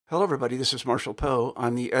Hello, everybody. This is Marshall Poe.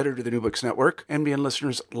 I'm the editor of the New Books Network. NBN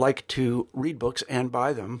listeners like to read books and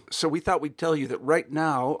buy them. So we thought we'd tell you that right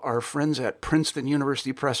now, our friends at Princeton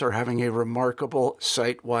University Press are having a remarkable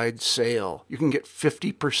site-wide sale. You can get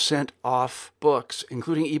 50% off books,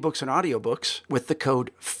 including ebooks and audiobooks, with the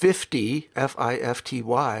code 50,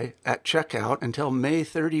 F-I-F-T-Y, at checkout until May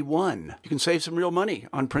 31. You can save some real money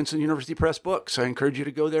on Princeton University Press books. I encourage you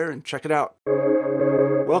to go there and check it out.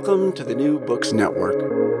 Welcome to the New Books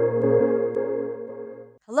Network.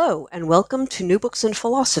 Hello, and welcome to New Books in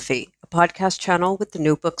Philosophy, a podcast channel with the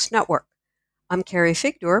New Books Network. I'm Carrie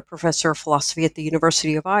Figdor, professor of philosophy at the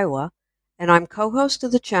University of Iowa, and I'm co-host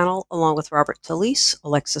of the channel along with Robert Talisse,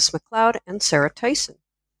 Alexis McLeod, and Sarah Tyson.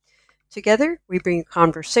 Together, we bring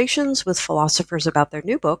conversations with philosophers about their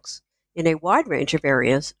new books in a wide range of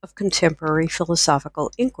areas of contemporary philosophical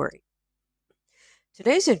inquiry.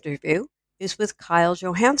 Today's interview is with Kyle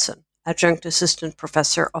Johansen, Adjunct Assistant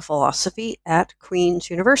Professor of Philosophy at Queen's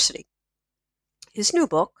University. His new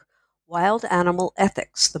book, Wild Animal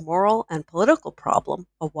Ethics, The Moral and Political Problem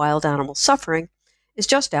of Wild Animal Suffering, is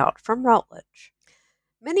just out from Routledge.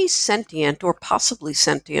 Many sentient or possibly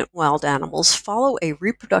sentient wild animals follow a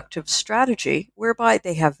reproductive strategy whereby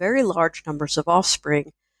they have very large numbers of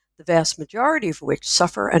offspring, the vast majority of which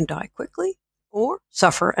suffer and die quickly or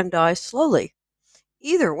suffer and die slowly.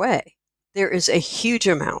 Either way, there is a huge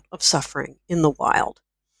amount of suffering in the wild.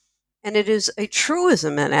 And it is a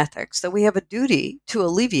truism in ethics that we have a duty to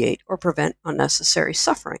alleviate or prevent unnecessary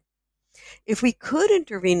suffering. If we could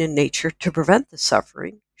intervene in nature to prevent the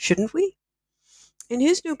suffering, shouldn't we? In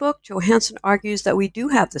his new book, Johansen argues that we do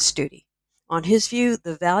have this duty. On his view,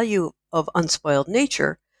 the value of unspoiled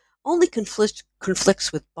nature only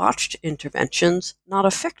conflicts with botched interventions, not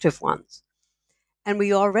effective ones. And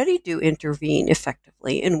we already do intervene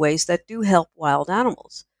effectively in ways that do help wild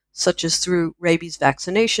animals, such as through rabies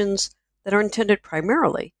vaccinations that are intended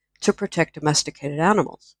primarily to protect domesticated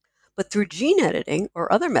animals. But through gene editing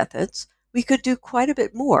or other methods, we could do quite a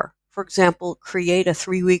bit more. For example, create a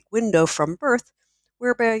 3-week window from birth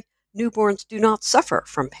whereby newborns do not suffer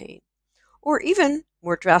from pain. Or even,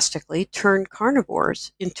 more drastically, turn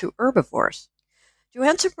carnivores into herbivores.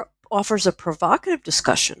 Johansen offers a provocative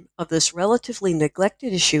discussion of this relatively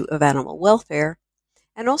neglected issue of animal welfare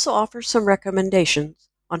and also offers some recommendations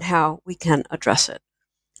on how we can address it.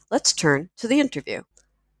 Let's turn to the interview.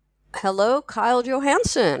 Hello, Kyle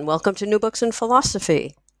Johansen. Welcome to New Books in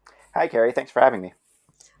Philosophy. Hi, Carrie. Thanks for having me.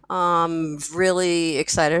 I'm really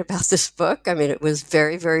excited about this book. I mean, it was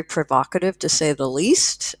very, very provocative, to say the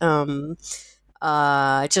least.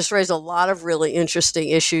 It just raised a lot of really interesting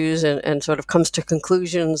issues and sort of comes to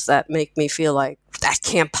conclusions that make me feel like that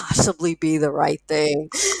can't possibly be the right thing,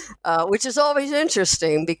 which is always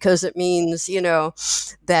interesting because it means,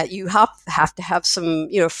 that you have to have some,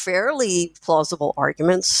 fairly plausible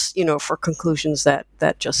arguments, for conclusions that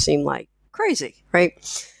just seem like crazy, right?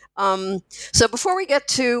 So before we get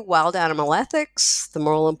to wild animal ethics, the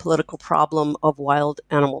moral and political problem of wild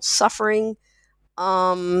animal suffering,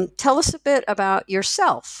 tell us a bit about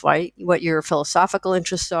yourself, right? What your philosophical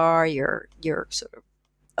interests are, your sort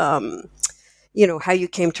of, how you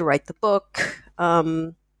came to write the book,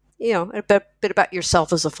 a bit about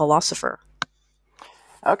yourself as a philosopher.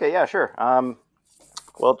 Okay, yeah, sure.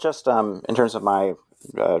 Well, just in terms of my,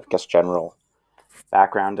 general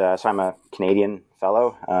background, so I'm a Canadian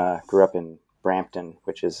fellow, grew up in Brampton,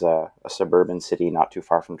 which is a suburban city not too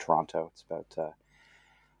far from Toronto. It's about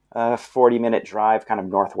a 40-minute drive kind of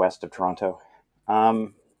northwest of Toronto.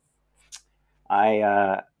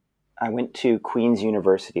 I went to Queen's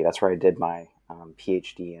University. That's where I did my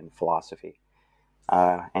PhD in philosophy.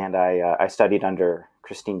 And I studied under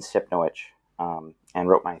Christine Sipnowich and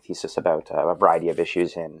wrote my thesis about a variety of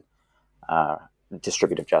issues in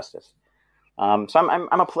distributive justice. So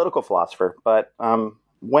I'm a political philosopher, but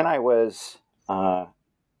when I was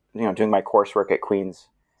doing my coursework at Queen's,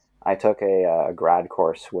 I took a grad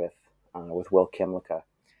course with Will Kymlicka,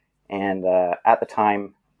 and at the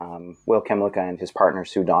time, Will Kymlicka and his partner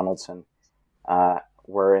Sue Donaldson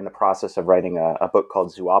were in the process of writing a book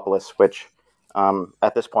called Zoopolis, which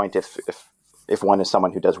at this point, if one is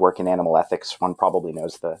someone who does work in animal ethics, one probably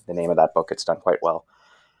knows the name of that book. It's done quite well.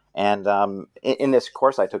 And in this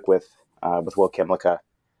course I took with Will Kymlicka,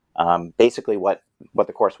 basically what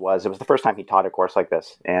the course was, it was the first time he taught a course like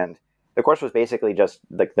this, and the course was basically just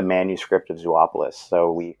like the manuscript of Zoopolis.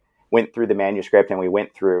 So we went through the manuscript and we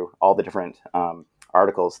went through all the different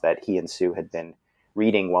articles that he and Sue had been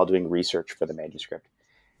reading while doing research for the manuscript.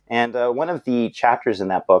 And one of the chapters in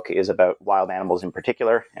that book is about wild animals in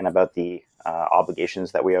particular and about the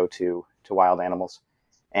obligations that we owe to wild animals.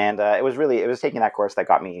 And it was taking that course that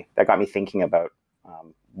got me thinking about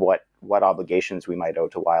what obligations we might owe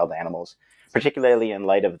to wild animals, particularly in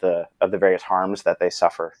light of the various harms that they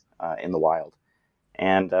suffer in the wild.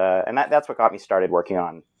 And that's what got me started working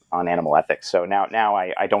on animal ethics. So now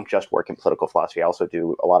I don't just work in political philosophy. I also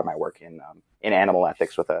do a lot of my work in animal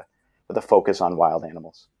ethics with a focus on wild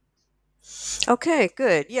animals. Okay,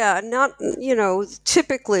 good. Yeah, not,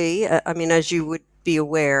 typically, I mean, as you would be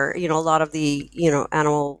aware, a lot of the,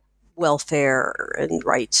 animal welfare and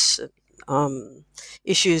rights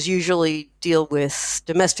issues usually deal with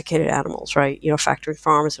domesticated animals, right? Factory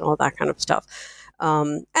farms and all that kind of stuff.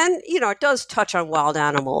 And, it does touch on wild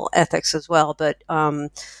animal ethics as well, but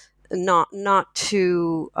not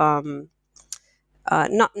to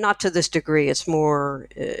not to this degree.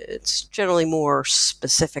 It's generally more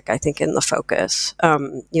specific, I think, in the focus,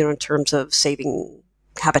 in terms of saving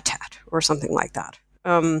habitat or something like that.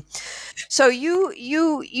 So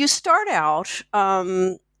you start out,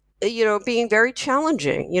 being very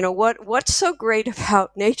challenging. What's so great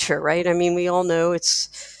about nature, right? I mean, we all know it's,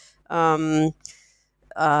 I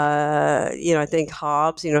think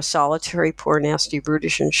Hobbes, solitary, poor, nasty,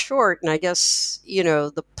 brutish, and short. And I guess,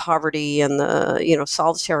 the poverty and the,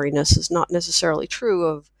 solitariness is not necessarily true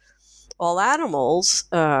of all animals,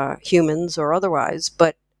 humans or otherwise.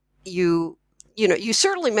 But you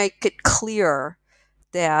certainly make it clear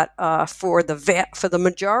that for the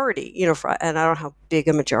majority, and I don't know how big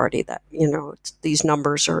a majority that, these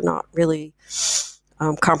numbers are not really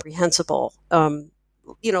comprehensible.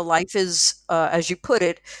 Life is, as you put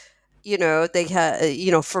it, they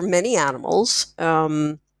have, for many animals,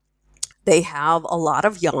 they have a lot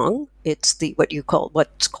of young. It's what you call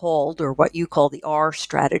the R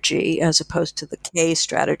strategy, as opposed to the K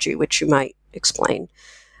strategy, which you might explain.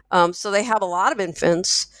 So they have a lot of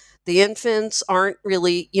infants. The infants aren't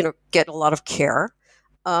really, get a lot of care.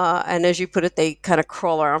 And as you put it, they kind of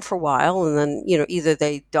crawl around for a while, and then either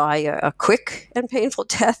they die a quick and painful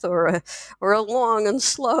death, or a long and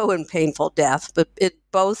slow and painful death. But it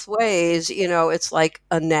both ways, it's like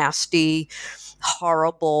a nasty,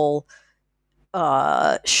 horrible,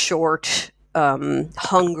 short,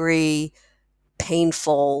 hungry,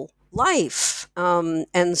 painful life.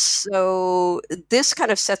 And so this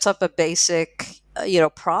kind of sets up a basic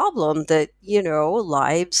problem that,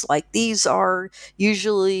 lives like these are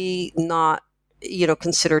usually not,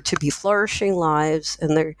 considered to be flourishing lives,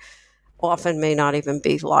 and they often may not even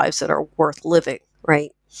be lives that are worth living,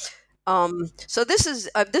 right? So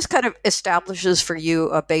this kind of establishes for you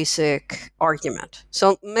a basic argument.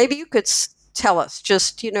 So maybe you could tell us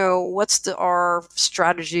just, what's the R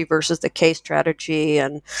strategy versus the K strategy,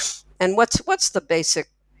 and what's the basic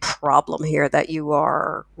problem here that you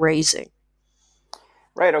are raising?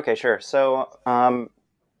 Right. Okay. Sure. So,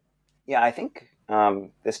 I think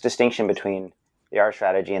this distinction between the R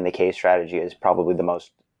strategy and the K strategy is probably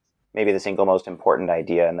maybe the single most important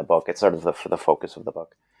idea in the book. It's sort of the focus of the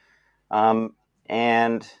book. For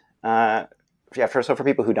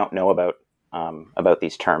people who don't know about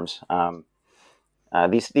these terms,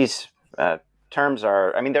 these terms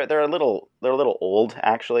are, I mean, they're a little old,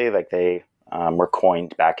 actually. Like they were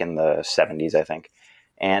coined back in the 70s, I think,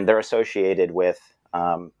 and they're associated with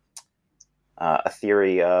a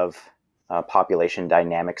theory of population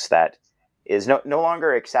dynamics that is no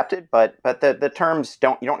longer accepted, but the terms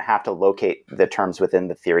you don't have to locate the terms within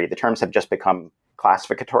the theory. The terms have just become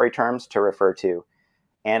classificatory terms to refer to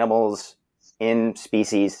animals in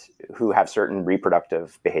species who have certain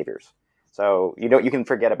reproductive behaviors. So you can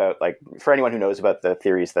forget about, like, for anyone who knows about the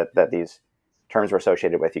theories that these terms were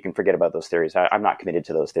associated with, you can forget about those theories. I'm not committed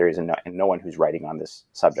to those theories, and no one who's writing on this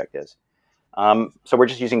subject is. So we're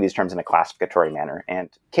just using these terms in a classificatory manner. And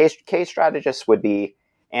K strategists would be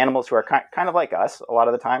animals who are kind of like us a lot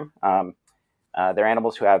of the time. They're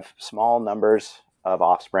animals who have small numbers of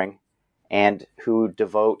offspring and who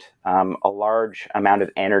devote a large amount of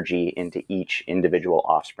energy into each individual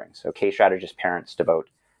offspring. So K strategist parents devote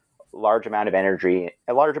a large amount of energy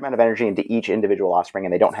into each individual offspring,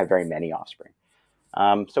 and they don't have very many offspring.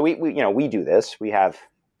 So we do this. We have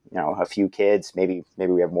a few kids. Maybe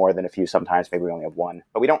we have more than a few. Sometimes maybe we only have one,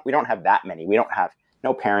 but we don't have that many.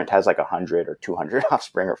 No parent has like 100 or 200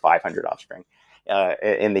 offspring or 500 offspring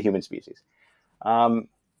in the human species. And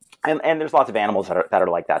there's lots of animals that are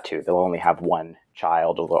like that too. They'll only have one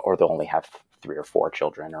child, or they'll only have 3 or 4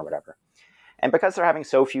 children or whatever. And because they're having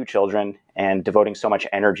so few children and devoting so much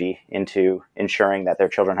energy into ensuring that their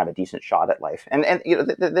children have a decent shot at life, and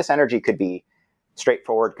this energy could be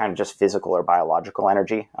straightforward, kind of just physical or biological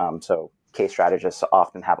energy. So K strategists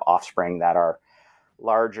often have offspring that are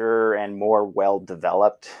larger and more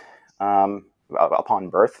well-developed upon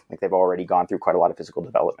birth. Like they've already gone through quite a lot of physical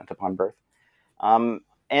development upon birth. But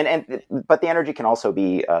the energy can also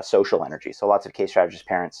be social energy. So lots of case strategist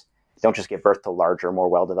parents don't just give birth to larger, more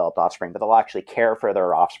well-developed offspring, but they'll actually care for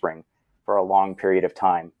their offspring for a long period of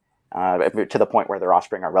time, to the point where their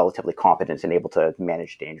offspring are relatively competent and able to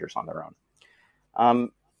manage dangers on their own.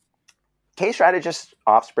 Case strategist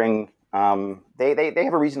offspring, they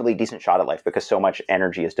have a reasonably decent shot at life because so much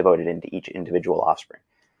energy is devoted into each individual offspring.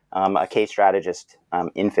 A case strategist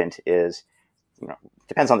infant is,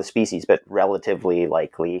 depends on the species, but relatively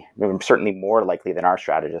likely, certainly more likely than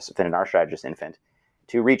an R strategist infant,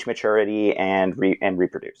 to reach maturity and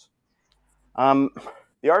reproduce.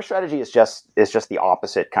 The R strategy is just the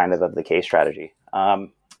opposite kind of the case strategy.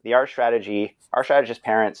 The R strategist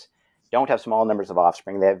parents don't have small numbers of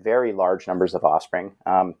offspring. They have very large numbers of offspring.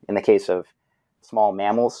 In the case of small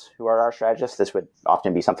mammals who are R strategists, this would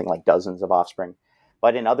often be something like dozens of offspring.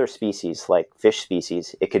 But in other species, like fish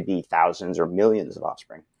species, it could be thousands or millions of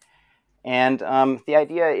offspring. And the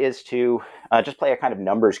idea is to just play a kind of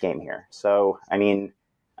numbers game here. So, I mean,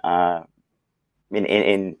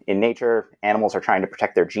 in nature, animals are trying to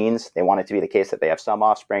protect their genes. They want it to be the case that they have some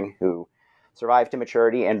offspring who survive to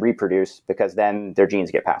maturity and reproduce, because then their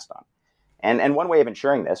genes get passed on. And one way of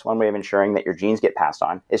ensuring that your genes get passed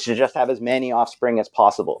on, is to just have as many offspring as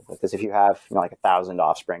possible. Because if you have like 1,000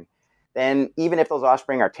 offspring, then even if those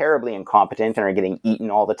offspring are terribly incompetent and are getting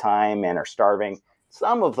eaten all the time and are starving,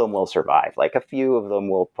 some of them will survive. Like a few of them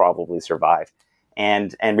will probably survive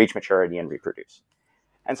and reach maturity and reproduce.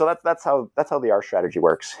 And so that's how the R strategy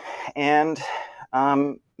works. And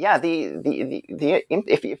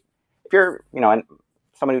if you're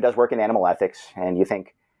someone who does work in animal ethics and you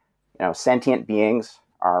think sentient beings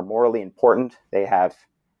are morally important, they have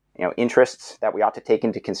interests that we ought to take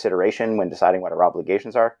into consideration when deciding what our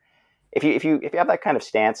obligations are. If you have that kind of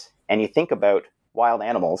stance and you think about wild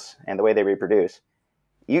animals and the way they reproduce,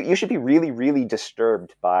 you should be really, really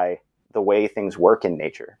disturbed by the way things work in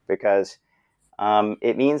nature, because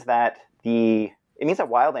it means that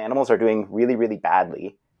wild animals are doing really, really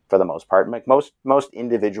badly for the most part. Like most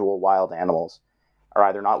individual wild animals are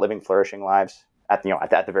either not living flourishing lives at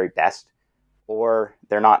the very best, or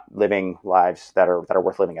they're not living lives that are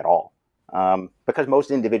worth living at all. Because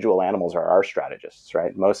most individual animals are R strategists,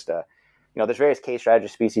 right? There's various case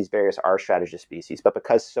strategist species, various R strategist species, but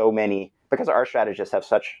because R strategists have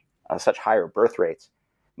such higher birth rates,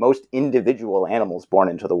 most individual animals born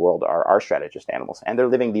into the world are R strategist animals, and they're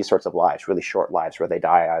living these sorts of lives, really short lives, where they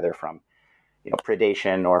die either from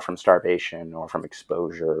predation, or from starvation, or from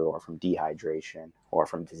exposure, or from dehydration, or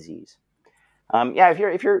from disease.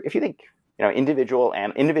 If you think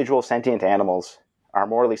individual sentient animals are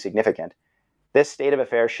morally significant, this state of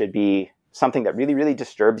affairs should be something that really, really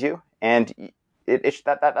disturbs you, and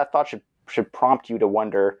that thought should prompt you to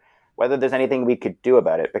wonder whether there's anything we could do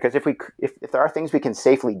about it. Because if there are things we can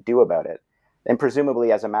safely do about it, then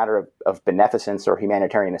presumably, as a matter of beneficence or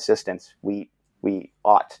humanitarian assistance, we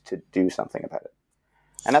ought to do something about it.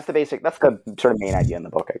 And that's the sort of main idea in the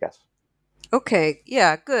book, I guess. Okay,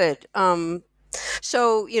 yeah, good.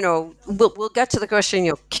 So we'll get to the question.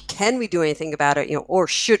 Can we do anything about it? Or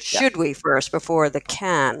should we first before the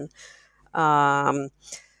can? But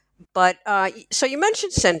so you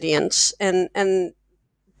mentioned sentience, and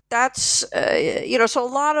that's so a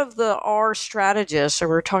lot of the R strategists, and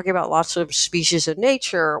we're talking about lots of species in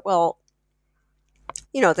nature. Well,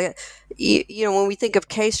 when we think of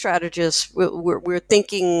case strategists, we're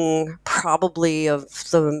thinking probably of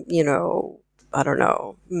the I don't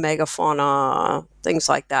know, megafauna, things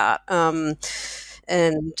like that. We're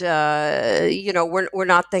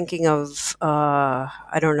not thinking of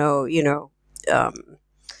I don't know,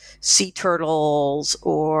 sea turtles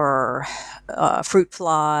or fruit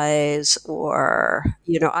flies, or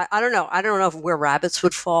I don't know. I don't know where rabbits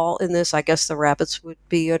would fall in this. I guess the rabbits would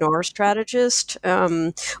be an R strategist,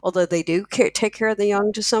 although they do take care of the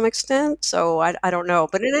young to some extent. So I don't know.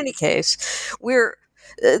 But in any case, we're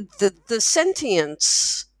the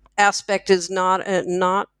sentience aspect is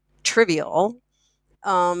not trivial.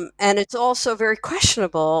 And it's also very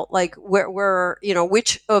questionable, like where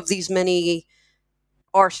which of these many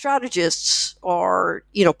R strategists are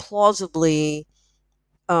plausibly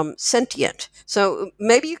sentient. So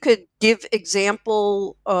maybe you could give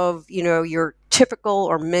example of your typical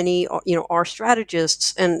or many R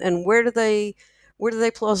strategists, and where do they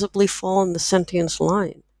plausibly fall in the sentience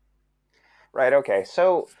line? Right. Okay.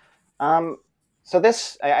 So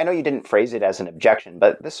this, I know you didn't phrase it as an objection,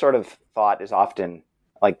 but this sort of thought is often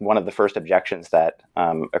like one of the first objections that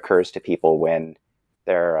occurs to people when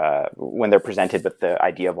they're presented with the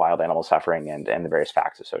idea of wild animal suffering and the various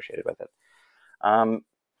facts associated with it. And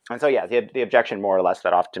so, yeah, the objection more or less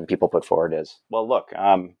that often people put forward is, well, look,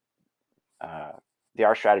 the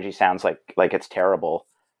R strategy sounds like it's terrible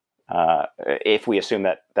if we assume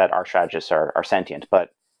that R strategists are sentient, but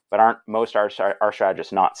aren't most R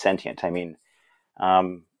strategists not sentient? I mean,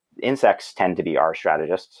 insects tend to be R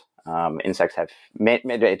strategists. Insects have,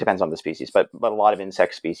 it depends on the species, but a lot of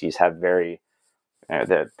insect species have the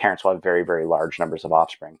parents will have very, very large numbers of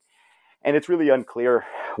offspring. And it's really unclear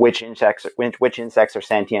which insects are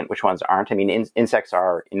sentient, which ones aren't. I mean, insects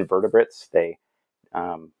are invertebrates. They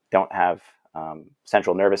don't have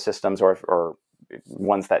central nervous systems, or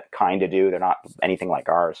ones that kind of do. They're not anything like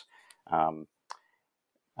ours.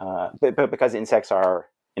 But because insects are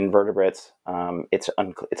invertebrates, it's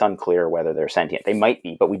unclear whether they're sentient. They might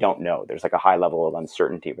be, but we don't know. There's like a high level of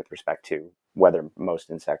uncertainty with respect to whether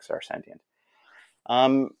most insects are sentient.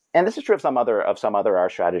 And this is true of some other R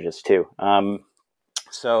strategists too.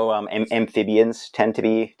 Amphibians tend to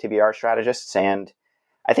be R strategists, and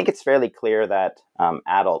I think it's fairly clear that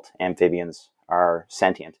adult amphibians are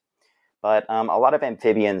sentient. But a lot of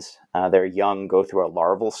amphibians, their young go through a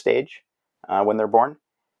larval stage when they're born,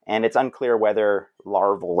 and it's unclear whether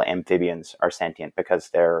larval amphibians are sentient because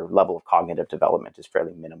their level of cognitive development is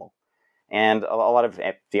fairly minimal. And a lot of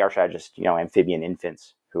the R strategists, amphibian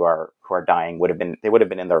infants who are dying would have been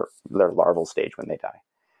in their larval stage when they die.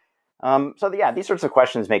 So these sorts of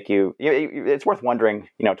questions make it's worth wondering,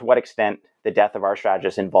 to what extent the death of R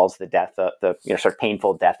strategists involves the death of the sort of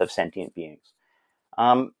painful death of sentient beings.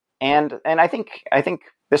 And I think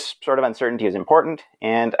this sort of uncertainty is important,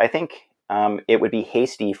 and I think it would be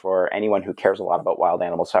hasty for anyone who cares a lot about wild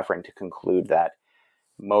animal suffering to conclude that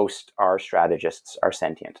most R strategists are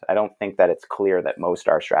sentient. I don't think that it's clear that most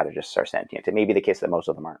R strategists are sentient. It may be the case that most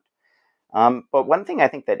of them aren't. But one thing I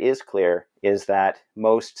think that is clear is that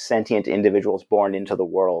most sentient individuals born into the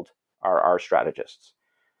world are R strategists.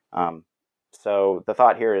 So the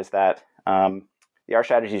thought here is that the R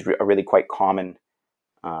strategy is a really quite common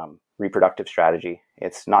reproductive strategy.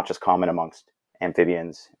 It's not just common amongst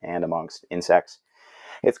amphibians and amongst insects.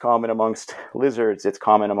 It's common amongst lizards. It's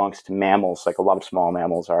common amongst mammals. Like a lot of small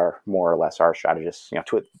mammals are more or less R strategists.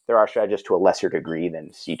 There are strategists to a lesser degree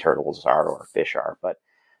than sea turtles are or fish are, but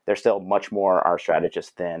they're still much more R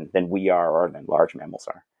strategists than we are or than large mammals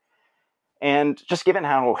are. And just given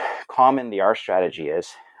how common the R strategy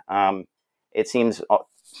is, it seems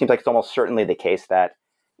like it's almost certainly the case that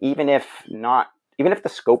even if the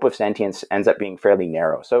scope of sentience ends up being fairly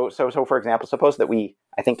narrow. So for example, suppose that we,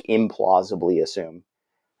 I think, implausibly assume,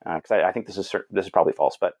 because I think this is probably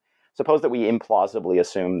false, but suppose that we implausibly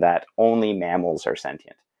assume that only mammals are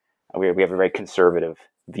sentient. We have a very conservative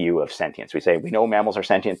view of sentience. We say we know mammals are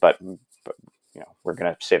sentient, but we're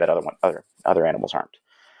going to say that other animals aren't.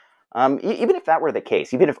 Even if that were the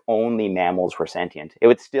case, even if only mammals were sentient, it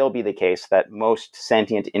would still be the case that most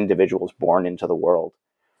sentient individuals born into the world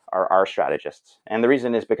are R strategists. And the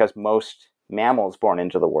reason is because most mammals born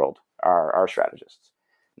into the world are R strategists.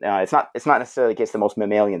 It's not necessarily the case that most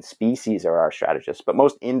mammalian species are R strategists, but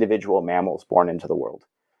most individual mammals born into the world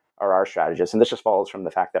are R strategists. And this just follows from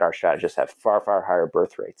the fact that R strategists have far, far higher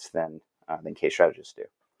birth rates than K strategists do.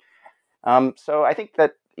 So I think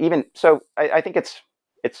that I think it's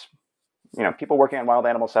people working on wild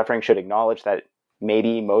animal suffering should acknowledge that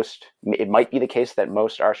it might be the case that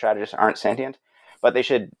most R strategists aren't sentient, but they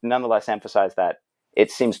should nonetheless emphasize that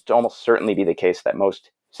it seems to almost certainly be the case that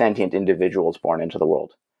most sentient individuals born into the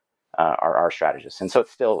world are R strategists. And so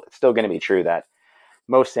it's still going to be true that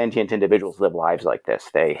most sentient individuals live lives like this.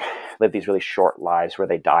 They live these really short lives where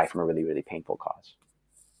they die from a really, really painful cause.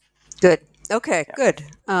 Good. Okay, yeah. Good.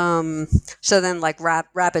 So then like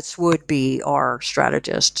rabbits would be R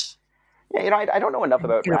strategists. Yeah, I don't know enough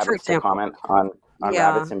about rabbits to comment on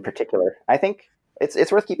rabbits in particular. I think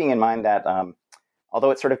it's worth keeping in mind that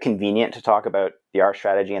although it's sort of convenient to talk about the R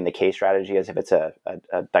strategy and the K strategy as if it's a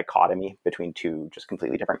dichotomy between two just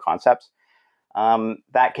completely different concepts,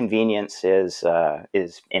 that convenience is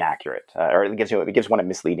inaccurate, or it gives one a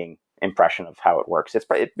misleading impression of how it works. It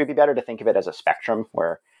would be better to think of it as a spectrum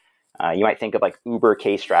where you might think of like uber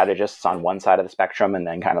K strategists on one side of the spectrum and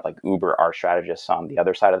then kind of like uber R strategists on the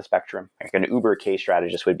other side of the spectrum. Like an uber K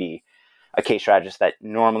strategist would be a K strategist that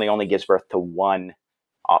normally only gives birth to one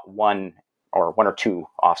or two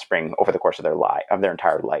offspring over the course of their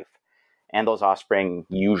entire life, and those offspring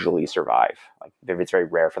usually survive. Like it's very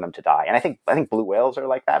rare for them to die. And I think blue whales are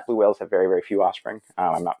like that. Blue whales have very, very few offspring.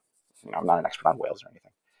 I'm not an expert on whales or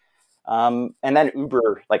anything. And then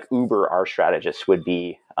uber R strategists would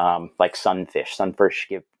be like sunfish. Sunfish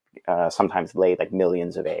give sometimes lay like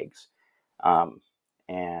millions of eggs, so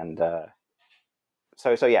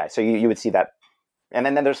you would see that And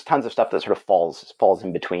then there's tons of stuff that sort of falls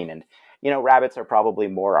in between. And, rabbits are probably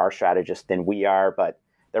more R strategists than we are, but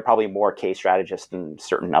they're probably more K strategists than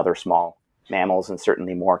certain other small mammals, and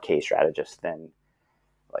certainly more K strategists than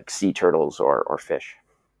like sea turtles or fish.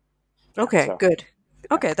 Okay, good.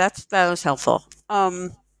 Okay, that was helpful.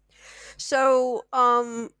 So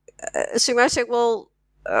you might say, well,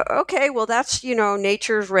 okay, well, that's,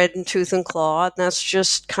 nature's red in tooth and claw, and that's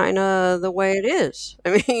just kind of the way it is.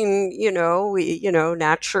 I mean,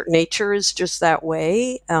 nature is just that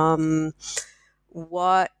way. How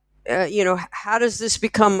does this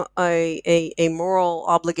become a moral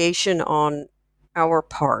obligation on our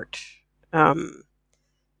part?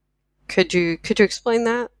 Could you explain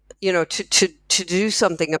that? To do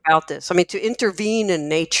something about this. I mean, to intervene in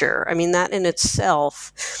nature. I mean, that in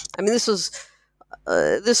itself. I mean, this was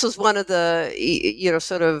one of the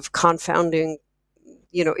sort of confounding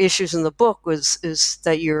issues in the book is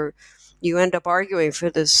that you end up arguing for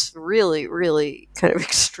this really, really kind of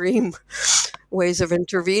extreme ways of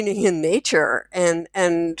intervening in nature,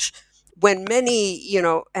 and when many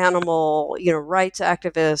animal rights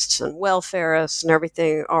activists and welfareists and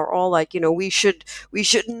everything are all like, we should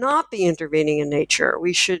not be intervening in nature.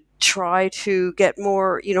 We should try to get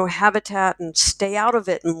more habitat and stay out of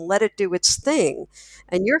it and let it do its thing.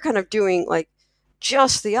 And you're kind of doing like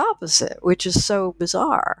just the opposite, which is so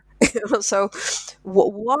bizarre. So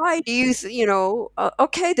why do you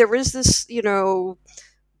okay, there is this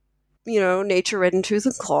nature red in tooth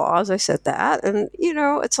and claw, as I said that, and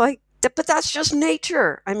it's like, but that's just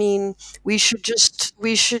nature. I mean, we should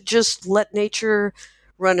just let nature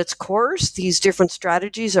run its course. These different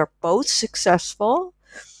strategies are both successful,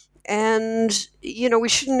 and we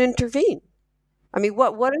shouldn't intervene. I mean,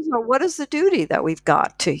 what is the duty that we've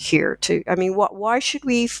got to here? I mean, why should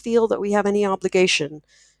we feel that we have any obligation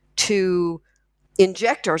to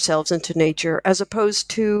inject ourselves into nature as opposed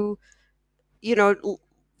to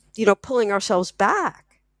pulling ourselves back?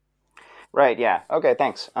 Right. Yeah. Okay.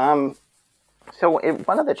 Thanks. So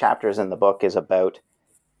one of the chapters in the book is about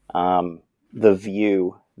the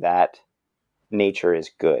view that nature is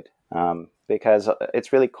good, because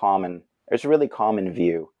it's really common. There's a really common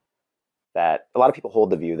view that a lot of people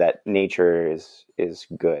hold the view that nature is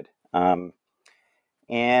good, and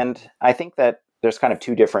I think that there's kind of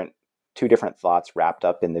two different thoughts wrapped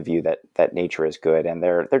up in the view that nature is good, and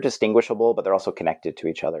they're distinguishable, but they're also connected to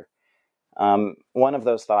each other. One of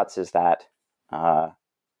those thoughts is that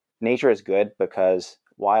nature is good because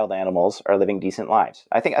wild animals are living decent lives.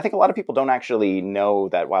 I think a lot of people don't actually know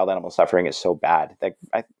that wild animal suffering is so bad.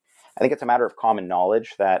 I think it's a matter of common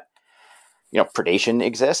knowledge that predation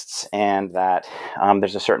exists, and that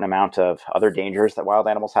there's a certain amount of other dangers that wild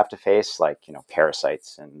animals have to face, like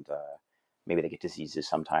parasites, and maybe they get diseases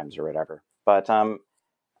sometimes or whatever. But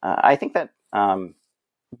I think that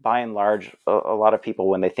by and large, a lot of people,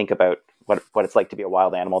 when they think about what it's like to be a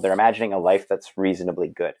wild animal, they're imagining a life that's reasonably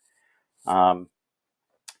good. And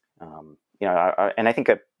I think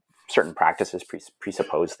that certain practices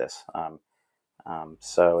presuppose this.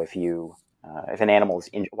 So if an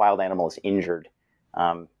wild animal is injured,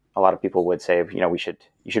 a lot of people would say, you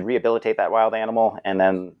should rehabilitate that wild animal, and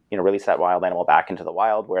then release that wild animal back into the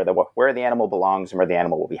wild where the animal belongs and where the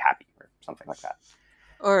animal will be happy, or something like that.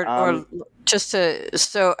 Or just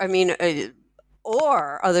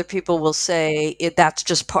or other people will say that's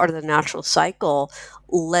just part of the natural cycle.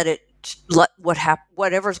 Let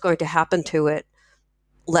whatever's going to happen to it,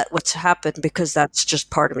 let what's happened, because that's just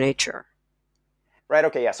part of nature. Right.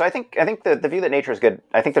 Okay. Yeah. So I think the view that nature is good,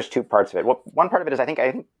 I think there's two parts of it. Well, one part of it is I think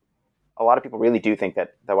a lot of people really do think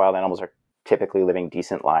that the wild animals are typically living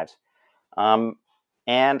decent lives.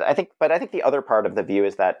 And I think the other part of the view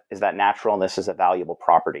is that naturalness is a valuable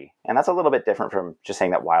property, and that's a little bit different from just saying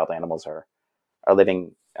that wild animals are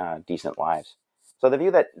living decent lives. So the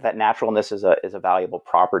view that naturalness is a valuable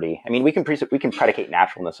property. I mean, we can predicate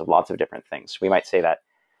naturalness of lots of different things. We might say that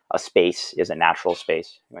a space is a natural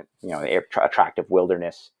space, attractive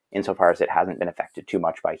wilderness, insofar as it hasn't been affected too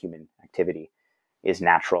much by human activity, is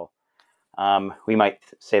natural. We might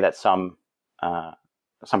say that some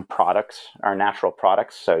products are natural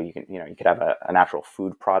products. So you could have a natural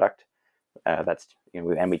food product that's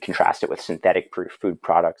and we contrast it with synthetic food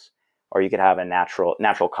products, or you could have a natural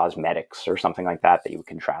cosmetics or something like that you would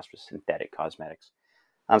contrast with synthetic cosmetics.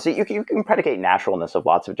 So you can predicate naturalness of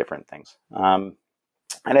lots of different things.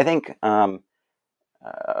 And I think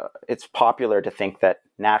it's popular to think that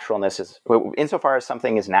naturalness is, insofar as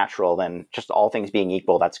something is natural, then just all things being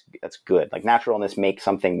equal, that's good. Like naturalness makes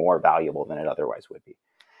something more valuable than it otherwise would be.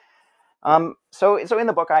 So in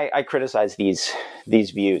the book, I criticize these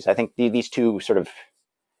views. I think these two sort of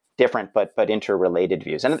different but interrelated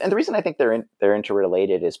views. And the reason I think they're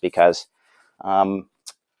interrelated is because one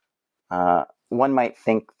might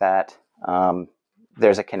think that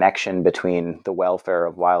there's a connection between the welfare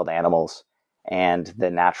of wild animals and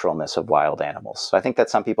the naturalness of wild animals. So I think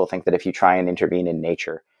that some people think that if you try and intervene in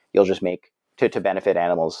nature, you'll just make to benefit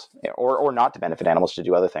animals or not to benefit animals to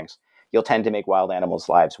do other things. You'll tend to make wild animals'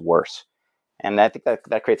 lives worse. And I think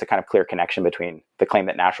that creates a kind of clear connection between the claim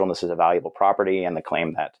that naturalness is a valuable property and the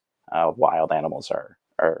claim that wild animals are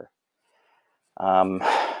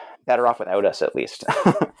better off without us, at least,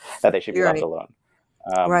 that they should be left alone.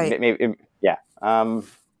 Right. Maybe, yeah.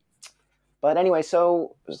 But anyway,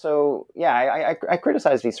 so yeah, I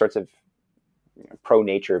criticize these sorts of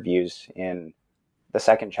pro-nature views in the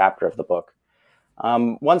second chapter of the book.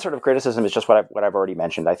 One sort of criticism is just what I've already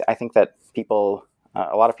mentioned. I think that people,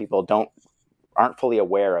 a lot of people, aren't fully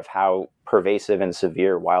aware of how pervasive and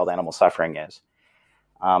severe wild animal suffering is.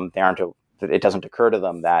 It doesn't occur to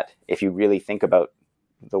them that if you really think about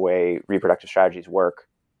the way reproductive strategies work,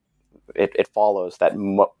 it follows that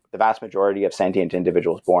the vast majority of sentient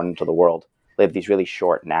individuals born into the world live these really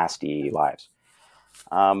short, nasty lives.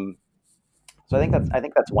 So I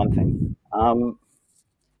think that's one thing.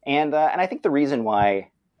 And I think the reason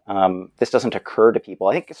why this doesn't occur to people,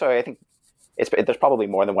 I think there's probably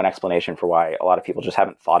more than one explanation for why a lot of people just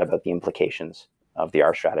haven't thought about the implications of the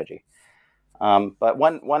R strategy. But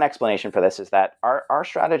one explanation for this is that our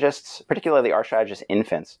strategists, particularly our strategist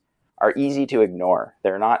infants, are easy to ignore.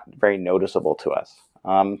 They're not very noticeable to us.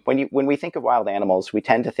 When we think of wild animals, we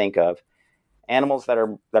tend to think of animals that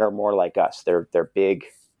are more like us. They're big.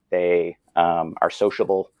 They are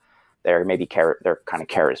sociable. They're they're kind of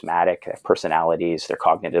charismatic. They have personalities. They're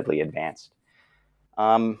cognitively advanced.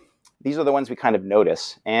 These are the ones we kind of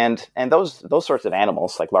notice, and those sorts of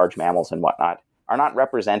animals, like large mammals and whatnot, are not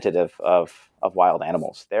representative of wild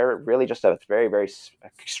animals. They're really just a very, very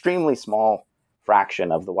extremely small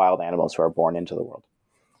fraction of the wild animals who are born into the world.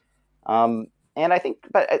 And I think,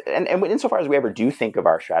 and insofar as we ever do think of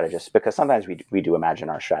our strategists, because sometimes we do imagine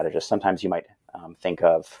our strategists. Sometimes you might think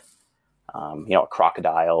of a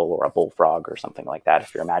crocodile or a bullfrog or something like that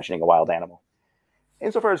if you're imagining a wild animal.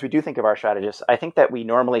 Insofar as we do think of our strategists, I think that we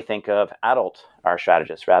normally think of adult R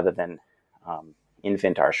strategists rather than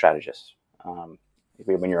infant R strategists.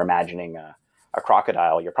 When you're imagining a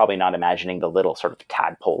crocodile, you're probably not imagining the little sort of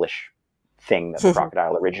tadpole-ish thing that the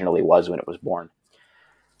crocodile originally was when it was born.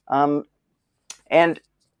 But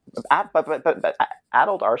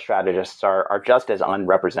adult R strategists are just as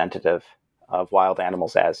unrepresentative of wild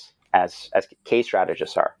animals as K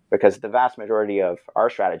strategists are, because the vast majority of R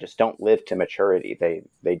strategists don't live to maturity.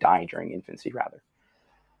 They die during infancy, rather.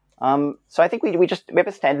 So I think we have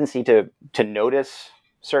this tendency to notice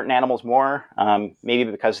certain animals more, maybe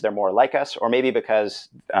because they're more like us, or maybe because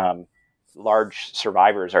large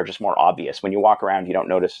survivors are just more obvious. When you walk around, you don't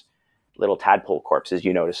notice little tadpole corpses.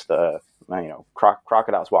 You notice the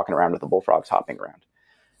crocodiles walking around with the bullfrogs hopping around.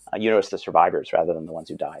 You notice the survivors rather than the ones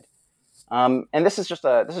who died. And this is just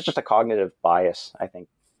a cognitive bias, I think,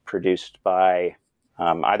 produced by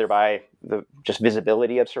either by the just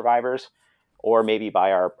visibility of survivors, or maybe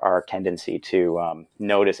by our tendency to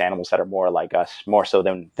notice animals that are more like us, more so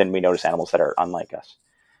than we notice animals that are unlike us.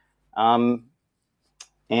 And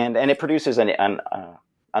it produces an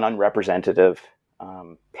unrepresentative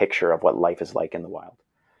picture of what life is like in the wild.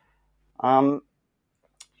 Okay,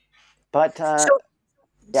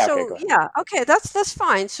 that's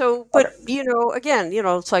fine. So, but okay. Again,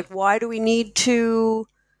 it's like, why do we need to,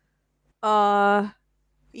 why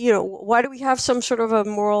do we have some sort of a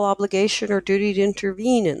moral obligation or duty to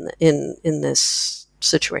intervene in this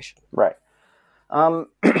situation? Right.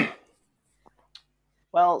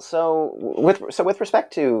 Well, so with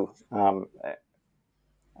respect to, so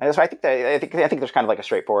I think there's kind of like a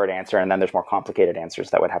straightforward answer, and then there's more complicated answers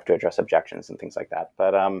that would have to address objections and things like that.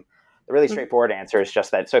 But the really straightforward answer is just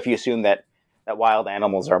that. So if you assume that wild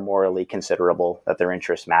animals are morally considerable, that their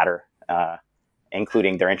interests matter,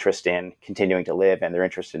 including their interest in continuing to live and their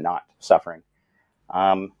interest in not suffering,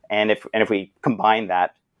 and if we combine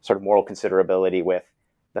that sort of moral considerability with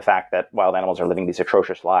the fact that wild animals are living these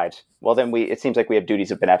atrocious lives, well, then it seems like we have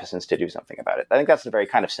duties of beneficence to do something about it. I think that's a very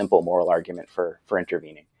kind of simple moral argument for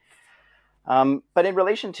intervening. But in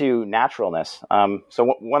relation to naturalness,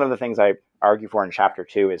 so one of the things I argue for in chapter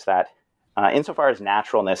 2 is that insofar as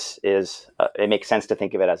naturalness is, it makes sense to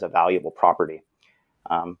think of it as a valuable property.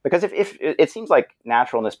 Because if it seems like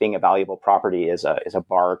naturalness being a valuable property is a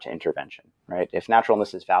bar to intervention, right? If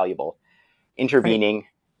naturalness is valuable, intervening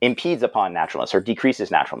impedes upon naturalness or decreases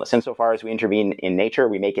naturalness. Insofar as we intervene in nature,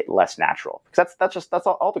 we make it less natural. Because that's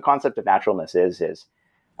all the concept of naturalness is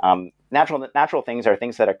Natural things are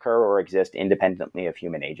things that occur or exist independently of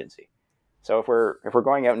human agency. So if we're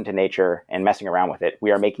going out into nature and messing around with it,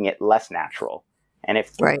 we are making it less natural. And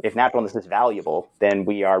if naturalness is valuable, then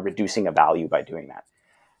we are reducing a value by doing that.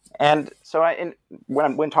 And so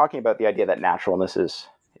when talking about the idea that naturalness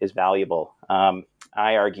is valuable,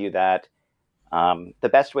 I argue that the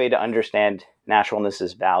best way to understand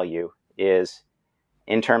naturalness's value is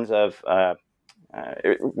in terms of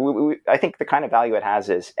I think the kind of value it has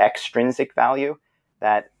is extrinsic value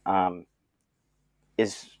that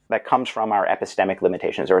comes from our epistemic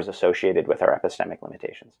limitations or is associated with our epistemic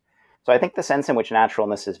limitations. So I think the sense in which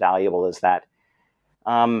naturalness is valuable is that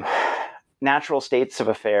natural states of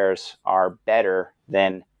affairs are better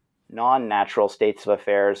than non-natural states of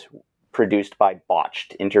affairs produced by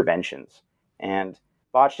botched interventions. And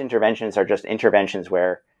botched interventions are just interventions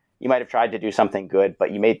where you might have tried to do something good,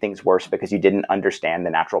 but you made things worse because you didn't understand the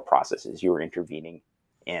natural processes you were intervening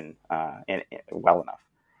in well enough.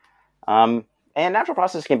 And natural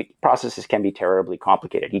processes can be terribly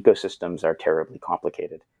complicated. Ecosystems are terribly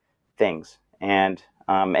complicated things. And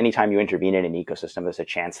anytime you intervene in an ecosystem, there's a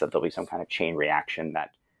chance that there'll be some kind of chain reaction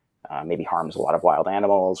that maybe harms a lot of wild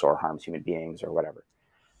animals or harms human beings or whatever.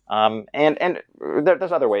 And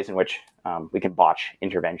there's other ways in which we can botch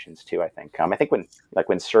interventions too. I think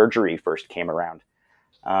when surgery first came around,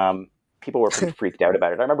 people were pretty freaked out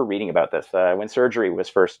about it. I remember reading about this when surgery was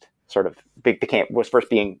first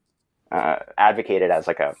being advocated as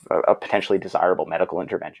like a potentially desirable medical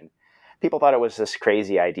intervention. People thought it was this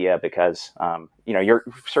crazy idea because your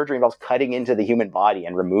surgery involves cutting into the human body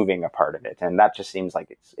and removing a part of it, and that just seems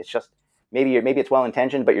like it's just maybe it's well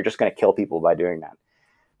intentioned, but you're just going to kill people by doing that.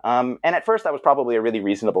 And at first, that was probably a really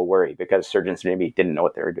reasonable worry because surgeons maybe didn't know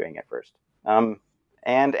what they were doing at first.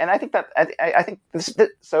 And I think that I think this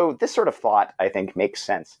sort of thought I think makes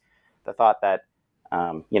sense. The thought that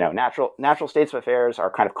natural states of affairs are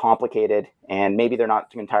kind of complicated and maybe they're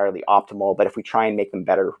not entirely optimal, but if we try and make them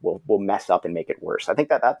better, we'll mess up and make it worse. I think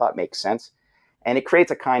that thought makes sense, and it creates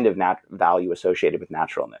a kind of value associated with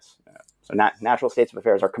naturalness. So natural states of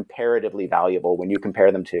affairs are comparatively valuable when you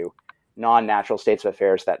compare them to non-natural states of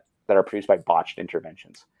affairs that are produced by botched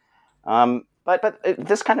interventions. But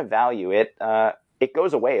this kind of value, it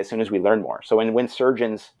goes away as soon as we learn more. So when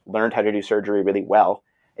surgeons learned how to do surgery really well,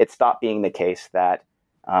 it stopped being the case that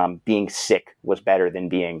being sick was better than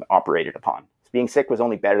being operated upon. Being sick was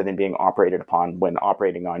only better than being operated upon when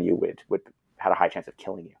operating on you would had a high chance of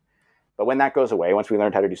killing you. But when that goes away, once we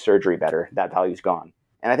learned how to do surgery better, that value's gone.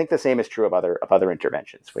 And I think the same is true of other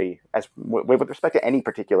interventions. With respect to any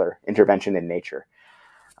particular intervention in nature,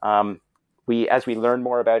 as we learn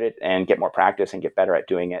more about it and get more practice and get better at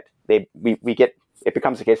doing it, it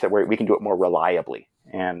becomes the case that we can do it more reliably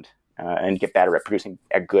and get better at producing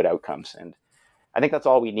good outcomes. And I think that's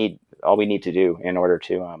all we need to do in order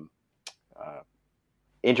to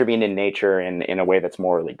intervene in nature in a way that's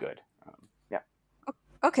morally good.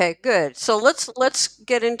 Okay, good. So let's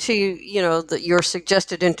get into your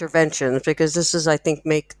suggested interventions, because this is, I think,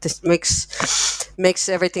 makes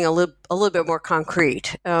everything a little bit more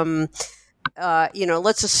concrete.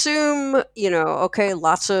 Let's assume there are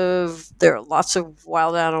lots of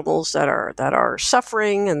wild animals that are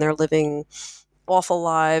suffering and they're living awful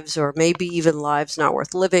lives, or maybe even lives not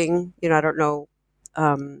worth living. I don't know.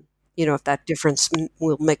 If that difference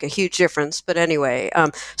will make a huge difference. But anyway,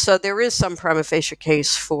 so there is some prima facie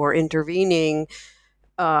case for intervening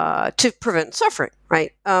to prevent suffering,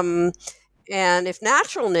 right? And if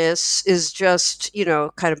naturalness is just,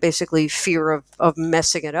 kind of basically fear of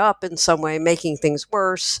messing it up in some way, making things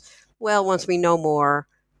worse, well, once we know more,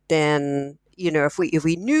 then, if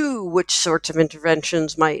we knew which sorts of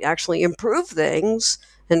interventions might actually improve things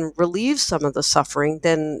and relieve some of the suffering,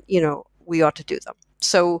 then, we ought to do them.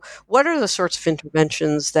 So what are the sorts of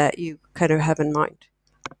interventions that you kind of have in mind?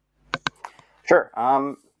 Sure.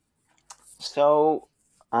 So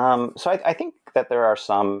I think that there are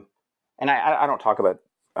some, and I don't talk about,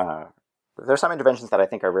 there's some interventions that I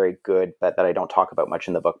think are very good, but that I don't talk about much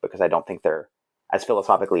in the book because I don't think they're as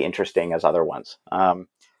philosophically interesting as other ones. So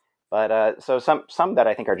some that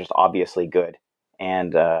I think are just obviously good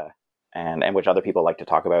and which other people like to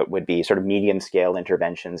talk about would be sort of medium scale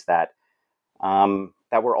interventions that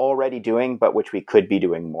we're already doing, but which we could be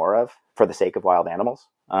doing more of for the sake of wild animals.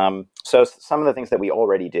 So some of the things that we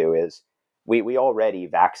already do is we already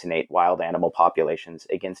vaccinate wild animal populations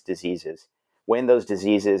against diseases when those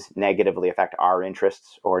diseases negatively affect our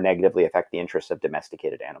interests or negatively affect the interests of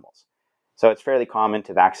domesticated animals. So it's fairly common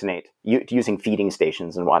to vaccinate, using feeding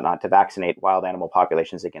stations and whatnot, to vaccinate wild animal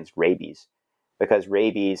populations against rabies, because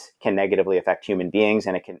rabies can negatively affect human beings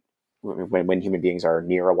and it can when human beings are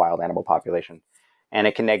near a wild animal population. And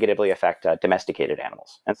it can negatively affect domesticated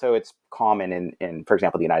animals. And so it's common in, for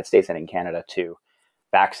example, the United States and in Canada to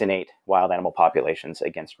vaccinate wild animal populations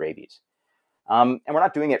against rabies. And we're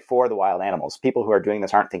not doing it for the wild animals. People who are doing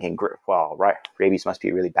this aren't thinking, well, right, rabies must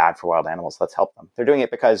be really bad for wild animals. Let's help them. They're doing it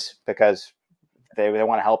because they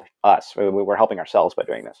want to help us. We're helping ourselves by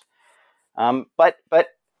doing this. But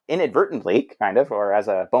inadvertently, kind of, or as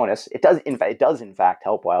a bonus, it does in fact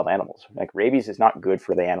help wild animals. Like rabies is not good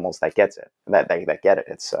for the animals that get it.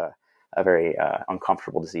 It's a very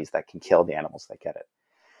uncomfortable disease that can kill the animals that get it.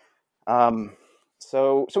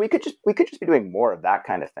 So we could just be doing more of that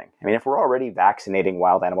kind of thing. I mean, if we're already vaccinating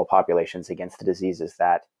wild animal populations against the diseases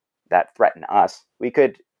that threaten us, we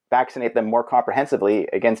could vaccinate them more comprehensively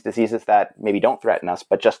against diseases that maybe don't threaten us,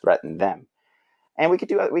 but just threaten them. And we could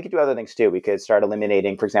do other things too. We could start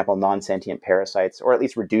eliminating, for example, non-sentient parasites, or at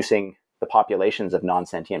least reducing the populations of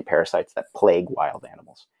non-sentient parasites that plague wild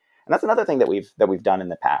animals. And that's another thing that we've done in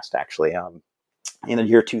the past, actually. In the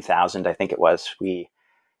year 2000, I think it was, we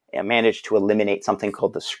managed to eliminate something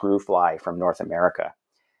called the screw fly from North America.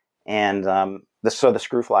 And the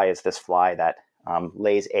screw fly is this fly that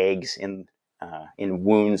lays eggs in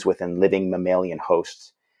wounds within living mammalian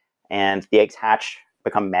hosts, and the eggs hatch,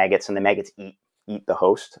 become maggots, and the maggots eat the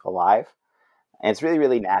host alive. And it's really,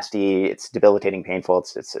 really nasty. It's debilitating, painful.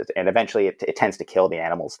 And eventually it tends to kill the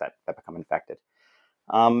animals that become infected.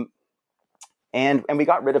 And we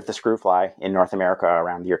got rid of the screw fly in North America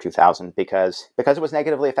around the year 2000 because it was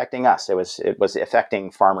negatively affecting us. It was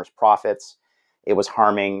affecting farmers' profits. It was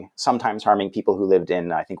sometimes harming people who lived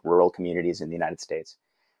in, I think, rural communities in the United States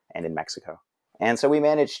and in Mexico. And so we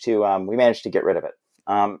managed to get rid of it.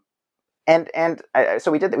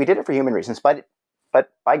 So we did it for human reasons, but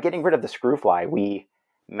by getting rid of the screw fly, we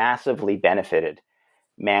massively benefited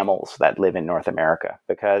mammals that live in North America,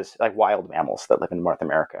 because like wild mammals that live in North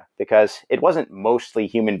America, because it wasn't mostly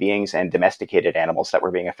human beings and domesticated animals that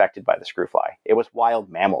were being affected by the screw fly. It was wild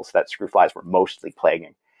mammals that screw flies were mostly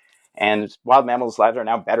plaguing. And wild mammals' lives are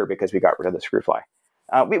now better because we got rid of the screw fly.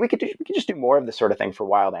 We could just do more of this sort of thing for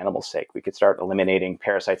wild animals' sake. We could start eliminating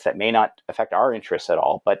parasites that may not affect our interests at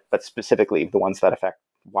all, but specifically the ones that affect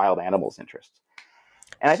wild animals' interests.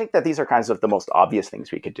 And I think that these are kinds of the most obvious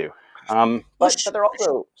things we could do. But they're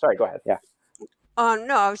also... Sorry, go ahead. Yeah.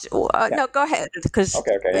 No, go ahead. Because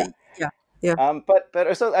Okay. Yeah.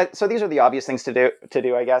 So these are the obvious things to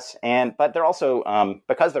do, I guess. But they're also,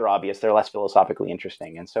 because they're obvious, they're less philosophically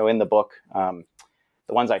interesting. And so in the book, the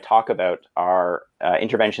ones I talk about are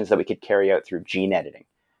interventions that we could carry out through gene editing.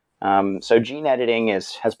 So gene editing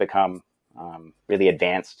has become really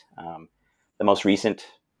advanced. The most recent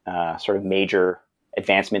sort of major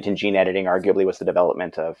advancement in gene editing arguably was the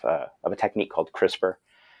development of a technique called CRISPR.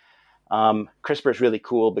 CRISPR is really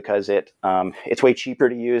cool because it's way cheaper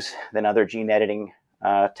to use than other gene editing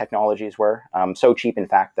technologies were. So cheap, in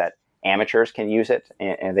fact, that amateurs can use it,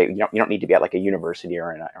 and you don't need to be at like a university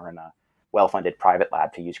or in a well-funded private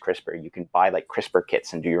lab to use CRISPR. You can buy like CRISPR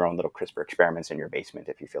kits and do your own little CRISPR experiments in your basement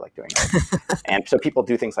if you feel like doing it. And so people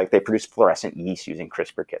do things like they produce fluorescent yeast using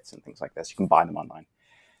CRISPR kits and things like this. You can buy them online.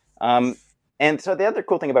 And so the other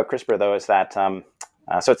cool thing about CRISPR, though, is that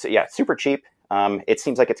it's super cheap. It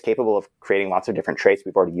seems like it's capable of creating lots of different traits.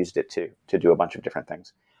 We've already used it to do a bunch of different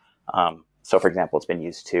things. So, for example, it's been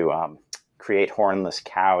used to create hornless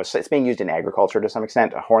cows. So it's being used in agriculture to some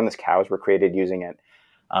extent. Hornless cows were created using it.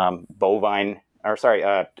 Cows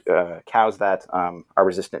that are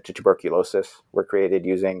resistant to tuberculosis were created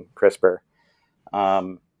using CRISPR.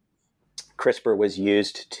 CRISPR was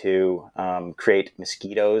used to create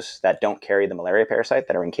mosquitoes that don't carry the malaria parasite,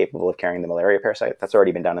 that are incapable of carrying the malaria parasite. That's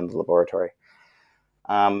already been done in the laboratory.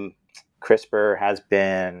 CRISPR has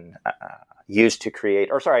been used to create,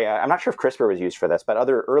 I'm not sure if CRISPR was used for this, but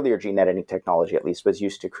other earlier gene editing technology, at least, was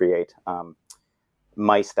used to create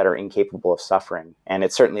mice that are incapable of suffering. And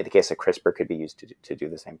it's certainly the case that CRISPR could be used to do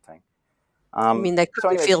the same thing. I mean, they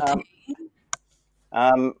couldn't feel pain?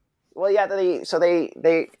 Well, yeah,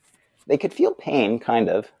 they could feel pain, kind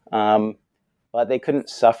of, but they couldn't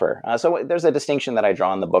suffer. So there's a distinction that I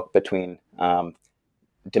draw in the book between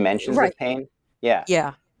dimensions of pain. Yeah.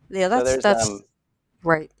 That's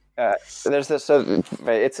right. There's this. So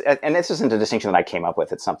and this isn't a distinction that I came up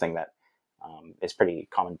with. It's something that is pretty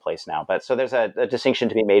commonplace now. But so there's a distinction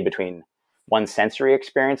to be made between one's sensory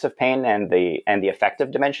experience of pain and the affective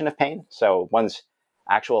dimension of pain. So one's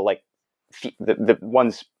actual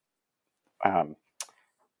one's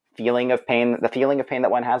feeling of pain, the feeling of pain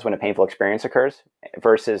that one has when a painful experience occurs,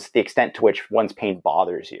 versus the extent to which one's pain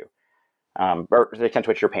bothers you. or the extent to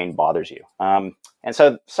which your pain bothers you. And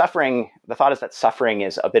so the thought is that suffering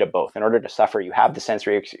is a bit of both. In order to suffer, you have the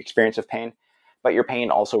sensory experience of pain, but your pain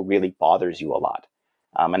also really bothers you a lot,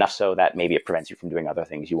 enough so that maybe it prevents you from doing other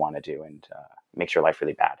things you want to do and makes your life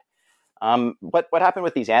really bad. But what happened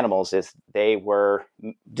with these animals is they were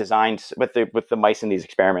designed with the mice in these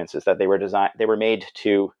experiments is that they were made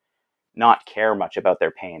to not care much about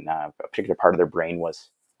their pain. A particular part of their brain was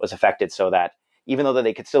affected, so that even though that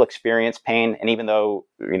they could still experience pain, and even though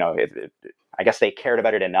I guess they cared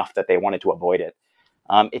about it enough that they wanted to avoid it,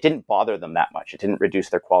 it didn't bother them that much. It didn't reduce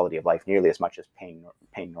their quality of life nearly as much as pain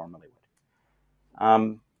normally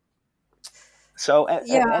would.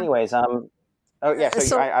 Anyways, oh yeah.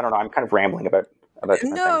 So I don't know. I'm kind of rambling about different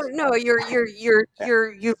things. No.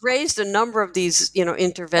 You've raised a number of these,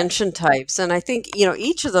 intervention types, and I think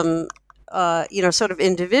each of them, sort of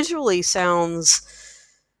individually sounds,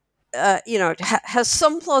 has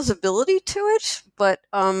some plausibility to it. But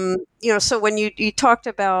so when you talked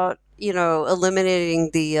about eliminating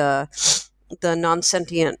the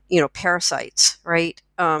non-sentient parasites, right?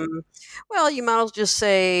 Well, you might as well just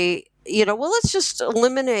say let's just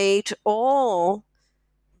eliminate all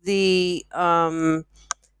the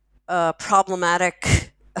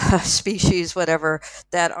problematic species, whatever,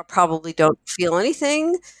 that probably don't feel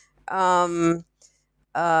anything, and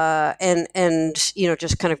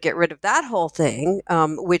just kind of get rid of that whole thing,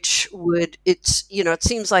 which would it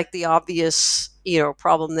seems like the obvious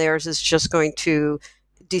problem there is just going to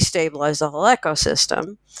destabilize the whole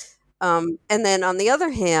ecosystem. And then on the other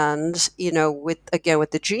hand, with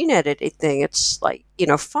the gene editing thing, it's like,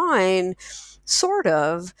 fine, sort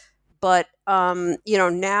of, but,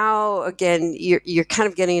 now again, you're kind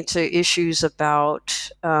of getting into issues about,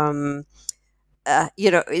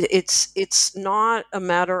 it's not a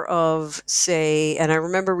matter of, say, and I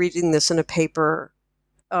remember reading this in a paper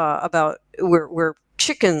about where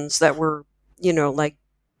chickens that were, like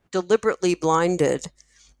deliberately blinded,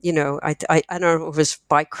 I don't know if it was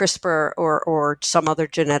by CRISPR or some other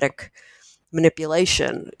genetic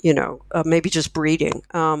manipulation, maybe just breeding.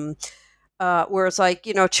 Whereas like,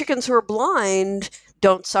 chickens who are blind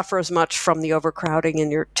don't suffer as much from the overcrowding in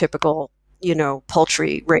your typical,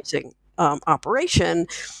 poultry raising operation.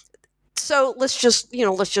 So let's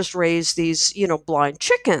just raise these, blind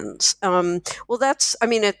chickens. Well,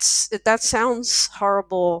 that sounds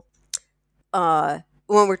horrible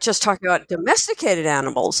when we're just talking about domesticated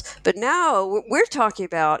animals, but now we're talking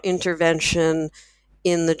about intervention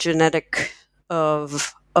in the genetic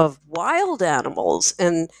of wild animals,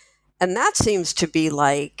 and that seems to be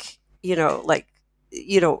like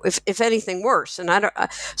if anything worse. And I don't.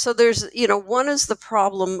 So there's one is the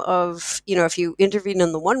problem of if you intervene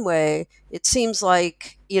in the one way, it seems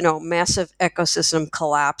like massive ecosystem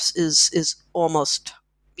collapse is almost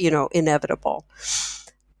inevitable.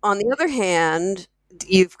 On the other hand,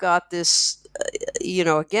 you've got this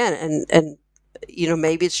again, and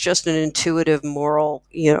maybe it's just an intuitive moral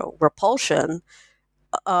repulsion.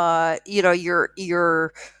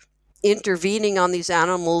 You're intervening on these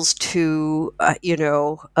animals to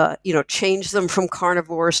change them from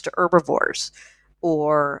carnivores to herbivores,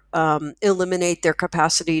 or eliminate their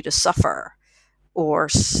capacity to suffer, or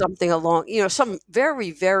something along some very,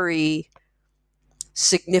 very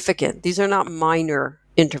significant. These are not minor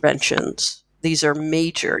interventions. These are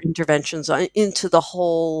major interventions into the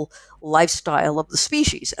whole lifestyle of the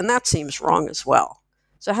species, and that seems wrong as well.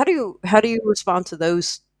 So how do you respond to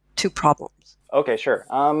those two problems? Okay, sure.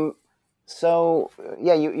 So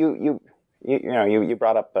yeah, you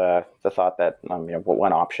brought up the thought that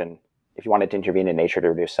one option, if you wanted to intervene in nature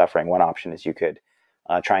to reduce suffering, one option is you could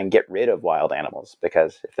try and get rid of wild animals,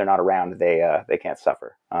 because if they're not around, they can't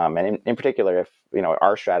suffer. And in particular, if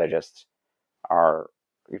our strategists are.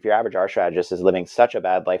 If your average R strategist is living such a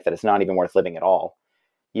bad life that it's not even worth living at all,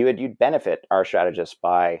 you'd benefit R strategists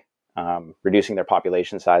by reducing their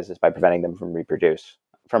population sizes, by preventing them from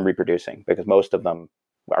reproducing, because most of them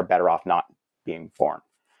are better off not being born.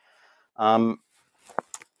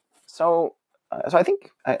 So I think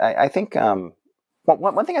one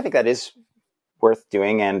thing I think that is worth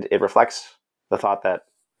doing, and it reflects the thought that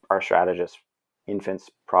R strategists, infants,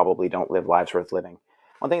 probably don't live lives worth living.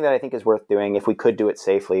 One thing that I think is worth doing, if we could do it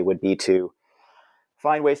safely, would be to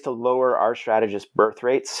find ways to lower our strategist birth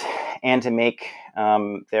rates, and to make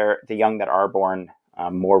the young that are born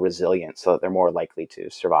more resilient, so that they're more likely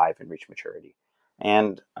to survive and reach maturity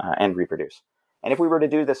and reproduce. And if we were to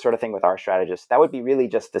do this sort of thing with our strategists, that would be really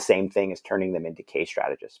just the same thing as turning them into K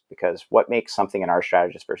strategists, because what makes something an R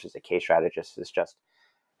strategist versus a K strategist is just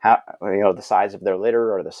how the size of their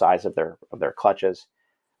litter or the size of their clutches.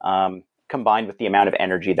 combined with the amount of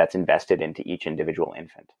energy that's invested into each individual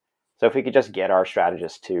infant. So if we could just get our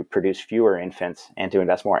strategists to produce fewer infants and to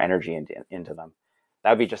invest more energy into them,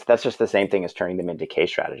 that's just the same thing as turning them into case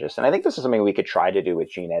strategists. And I think this is something we could try to do with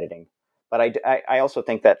gene editing. But I also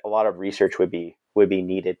think that a lot of research would be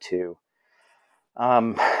needed to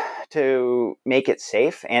make it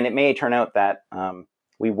safe. And it may turn out that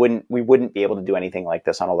we wouldn't be able to do anything like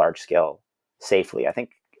this on a large scale safely. I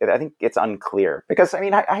think it's unclear because, I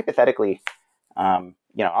mean, hypothetically,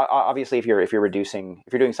 obviously, if you're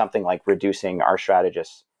doing something like reducing our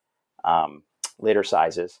strategists' litter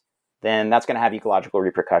sizes, then that's going to have ecological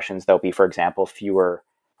repercussions. There'll be, for example, fewer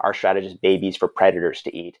our strategist babies for predators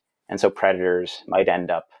to eat, and so predators might end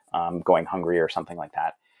up going hungry or something like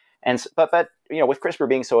that. And but with CRISPR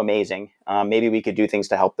being so amazing, maybe we could do things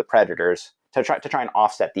to help the predators to try and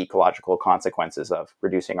offset the ecological consequences of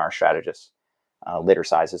reducing our strategists' litter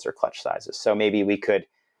sizes or clutch sizes. So maybe we could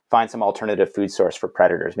find some alternative food source for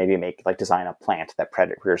predators. Maybe design a plant that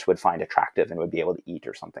predators would find attractive and would be able to eat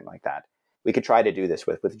or something like that. We could try to do this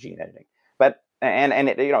with gene editing. But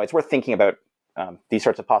it's worth thinking about these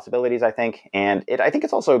sorts of possibilities, I think. And I think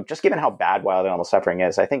it's also, just given how bad wild animal suffering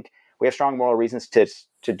is, I think we have strong moral reasons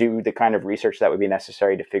to do the kind of research that would be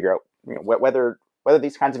necessary to figure out whether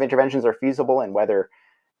these kinds of interventions are feasible and whether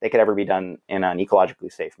they could ever be done in an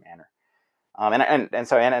ecologically safe manner.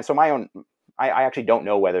 So my own, I actually don't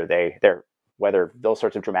know whether whether those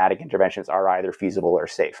sorts of dramatic interventions are either feasible or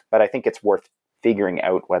safe, but I think it's worth figuring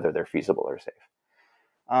out whether they're feasible or safe.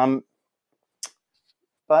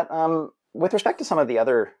 But with respect to some of the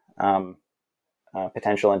other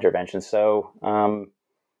potential interventions, so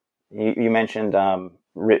you mentioned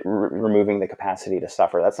removing the capacity to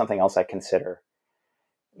suffer. That's something else I consider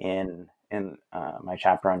in my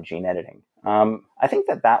chapter on gene editing. I think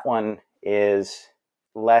that one is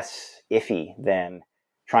less iffy than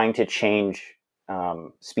trying to change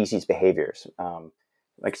species behaviors.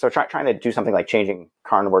 Trying to do something like changing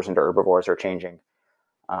carnivores into herbivores or changing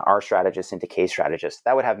our strategists into case strategists,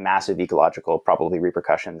 that would have massive ecological probably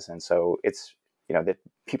repercussions. And so it's, that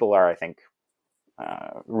people are, I think,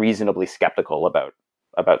 reasonably skeptical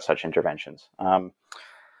about such interventions.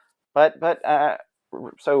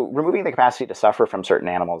 So removing the capacity to suffer from certain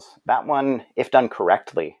animals, that one, if done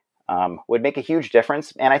correctly, would make a huge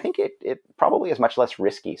difference. And I think it probably is much less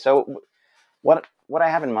risky. So what I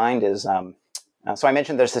have in mind is, so I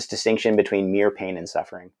mentioned there's this distinction between mere pain and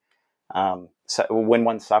suffering. So when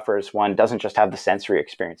one suffers, one doesn't just have the sensory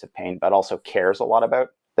experience of pain, but also cares a lot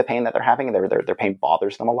about the pain that they're having. Their pain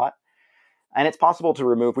bothers them a lot. And it's possible to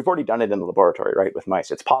remove, we've already done it in the laboratory, right, with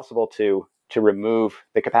mice. It's possible to remove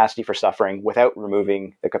the capacity for suffering without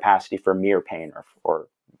removing the capacity for mere pain or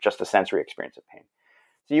just the sensory experience of pain.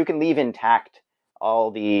 So you can leave intact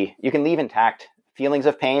feelings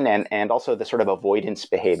of pain and also the sort of avoidance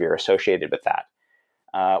behavior associated with that,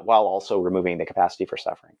 while also removing the capacity for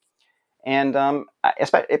suffering. And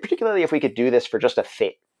particularly if we could do this for just a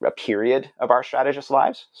period of our strategists'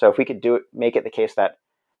 lives. So if we could make it the case that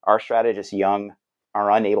our strategists young are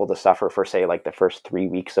unable to suffer for, say, like the first 3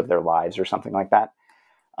 weeks of their lives or something like that,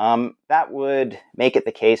 that would make it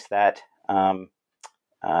the case that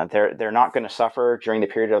they're not going to suffer during the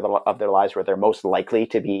period of their lives where they're most likely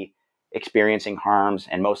to be experiencing harms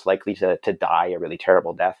and most likely to die a really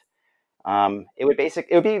terrible death. It would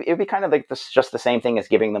be kind of like just the same thing as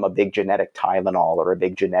giving them a big genetic Tylenol or a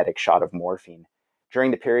big genetic shot of morphine during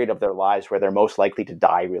the period of their lives where they're most likely to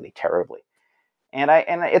die really terribly. And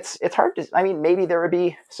it's hard to, I mean, maybe there would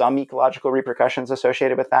be some ecological repercussions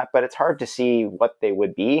associated with that, but it's hard to see what they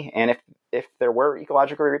would be. And if there were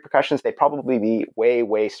ecological repercussions, they'd probably be way,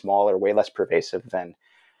 way smaller, way less pervasive than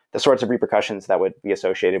the sorts of repercussions that would be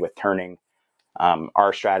associated with turning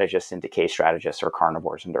our strategists into case strategists or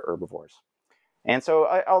carnivores into herbivores. And so,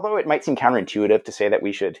 although it might seem counterintuitive to say that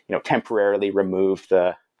we should, temporarily remove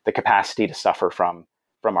the capacity to suffer from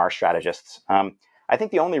our strategists, I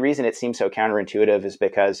think the only reason it seems so counterintuitive is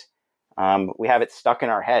because we have it stuck in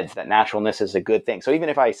our heads that naturalness is a good thing. So even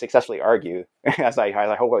if I successfully argue, as I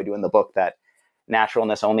hope I do in the book, that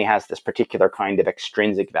naturalness only has this particular kind of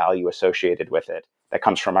extrinsic value associated with it that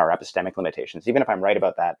comes from our epistemic limitations, even if I'm right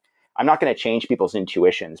about that, I'm not going to change people's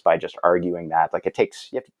intuitions by just arguing that. Like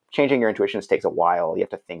changing your intuitions takes a while. You have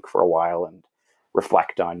to think for a while and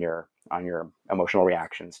reflect on your emotional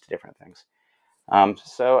reactions to different things.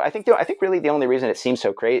 So I think really the only reason it seems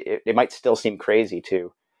so crazy, it might still seem crazy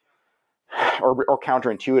to, or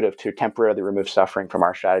counterintuitive to temporarily remove suffering from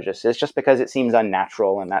our strategists is just because it seems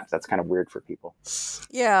unnatural, and that's kind of weird for people.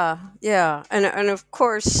 Yeah, and of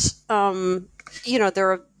course,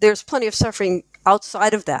 there's plenty of suffering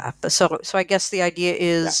outside of that. But so I guess the idea Yeah.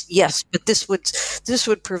 is yes, but this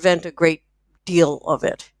would prevent a great deal of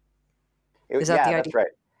it. Is that the Yeah, idea? that's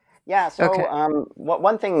right. Yeah. Okay. So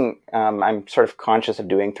one thing I'm sort of conscious of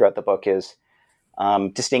doing throughout the book is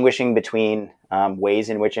distinguishing between ways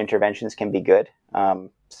in which interventions can be good.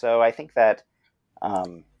 So I think that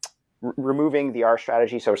removing the R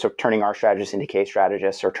strategy, so turning R strategists into K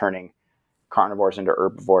strategists, or turning carnivores into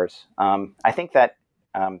herbivores, I think that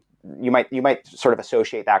you might sort of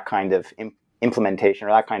associate that kind of implementation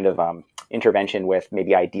or that kind of intervention with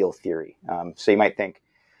maybe ideal theory. So you might think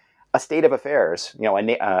a state of affairs, an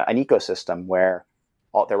ecosystem where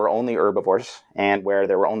there were only herbivores and where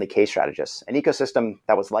there were only K strategists. An ecosystem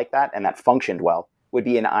that was like that and that functioned well would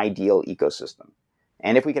be an ideal ecosystem.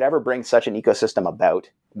 And if we could ever bring such an ecosystem about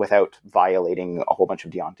without violating a whole bunch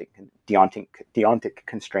of deontic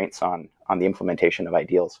constraints on the implementation of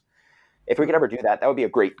ideals, if we could ever do that, that would be a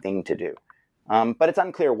great thing to do. But it's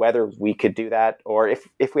unclear whether we could do that, or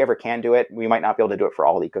if we ever can do it, we might not be able to do it for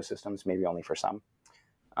all ecosystems, maybe only for some.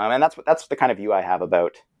 And that's the kind of view I have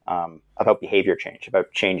about behavior change,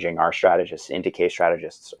 about changing our strategists into K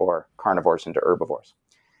strategists or carnivores into herbivores.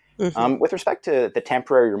 Mm-hmm. With respect to the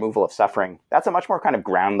temporary removal of suffering, that's a much more kind of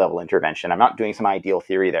ground level intervention. I'm not doing some ideal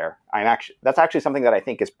theory there. That's actually something that I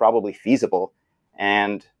think is probably feasible,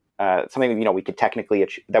 and something we could technically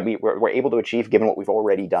that we're able to achieve given what we've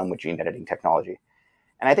already done with gene editing technology.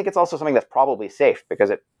 And I think it's also something that's probably safe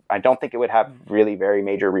because I don't think it would have really very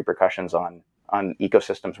major repercussions on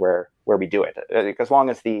ecosystems where we do it. As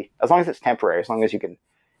long as it's temporary, as long as you can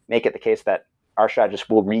make it the case that our strategists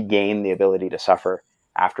will regain the ability to suffer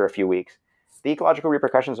after a few weeks, the ecological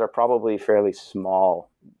repercussions are probably fairly small,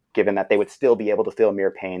 given that they would still be able to feel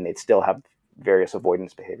mere pain. They'd still have various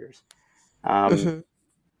avoidance behaviors. Mm-hmm.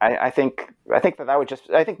 I think that would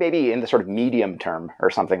I think maybe in the sort of medium term or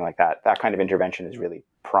something like that, that kind of intervention is really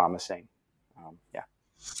promising. Yeah.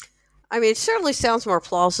 I mean, it certainly sounds more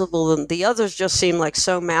plausible than the others. Just seem like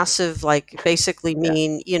so massive, like basically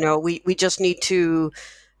mean, we just need to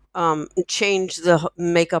change the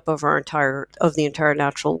makeup of the entire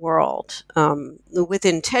natural world with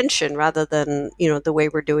intention rather than the way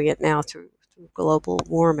we're doing it now through global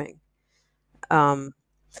warming.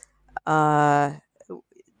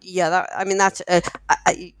 Yeah, that's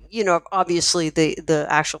obviously the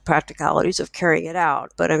actual practicalities of carrying it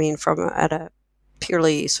out, but I mean at a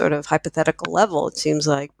purely sort of hypothetical level, it seems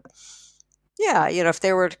like, yeah, if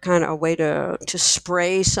there were kind of a way to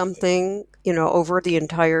spray something, over the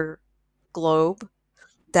entire globe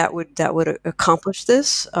that would accomplish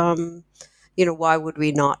this, why would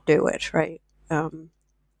we not do it, right?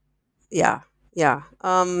 Yeah, yeah.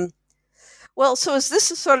 Well, so is this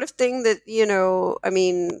the sort of thing that I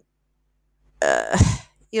mean,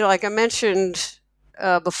 like I mentioned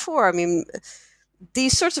before, I mean,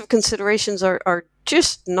 these sorts of considerations are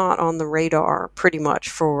just not on the radar pretty much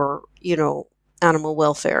for animal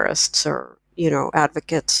welfareists or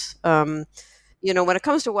advocates. When it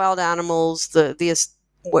comes to wild animals, the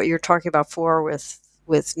what you're talking about for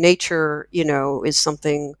with nature, is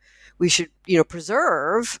something we should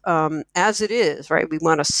preserve as it is, right? We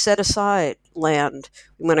want to set aside land.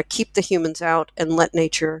 We want to keep the humans out and let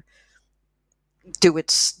nature do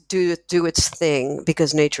its thing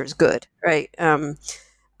because nature is good, right?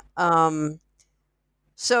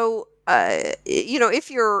 So if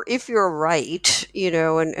you're right,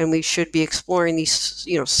 and we should be exploring these,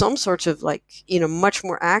 some sorts of like much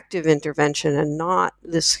more active intervention and not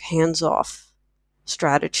this hands-off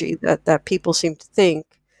strategy that people seem to think.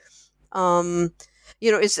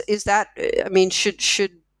 Is that, I mean,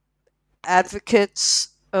 should advocates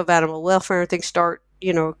of animal welfare and things start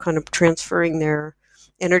kind of transferring their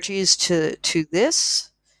energies to this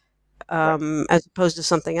Right. as opposed to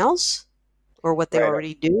something else or what they Right.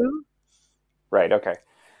 already do? Right. Okay.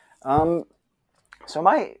 So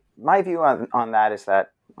my view on that is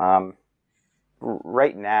that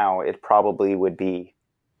right now it probably would be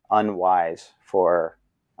unwise for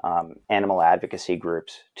animal advocacy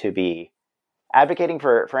groups to be advocating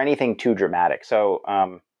for anything too dramatic. So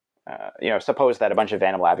suppose that a bunch of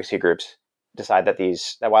animal advocacy groups decide that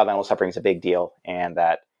wild animal suffering is a big deal and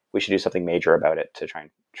that we should do something major about it to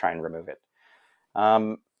try and remove it.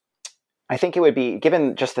 I think it would be,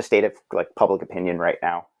 given just the state of like public opinion right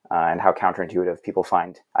now and how counterintuitive people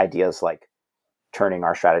find ideas like turning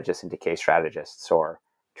our strategists into K strategists or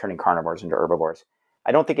turning carnivores into herbivores,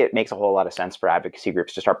 I don't think it makes a whole lot of sense for advocacy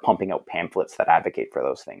groups to start pumping out pamphlets that advocate for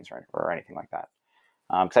those things or anything like that.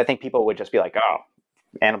 Because I think people would just be like, oh,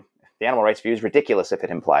 the animal rights view is ridiculous if it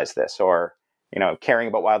implies this, or caring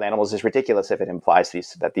about wild animals is ridiculous if it implies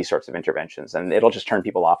these sorts of interventions, and it'll just turn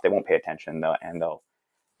people off. They won't pay attention, and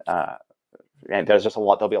there's just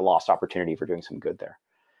there'll be a lost opportunity for doing some good there.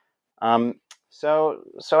 So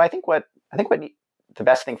I think what the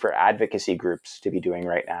best thing for advocacy groups to be doing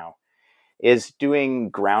right now is doing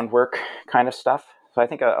groundwork kind of stuff. So I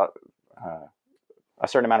think a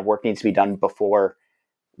certain amount of work needs to be done before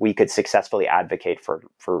we could successfully advocate for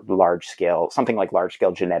something like large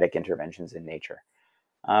scale genetic interventions in nature.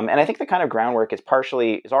 And I think the kind of groundwork is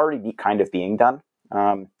already kind of being done.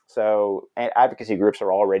 So advocacy groups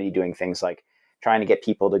are already doing things like trying to get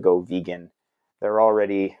people to go vegan. They're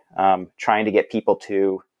already trying to get people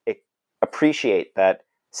to appreciate that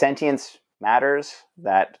sentience matters,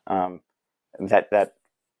 that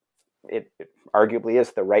it arguably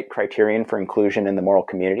is the right criterion for inclusion in the moral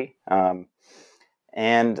community. I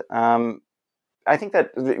think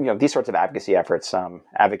that these sorts of advocacy efforts,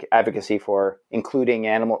 advocacy for including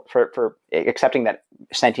for accepting that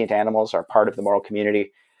sentient animals are part of the moral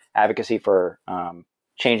community, advocacy for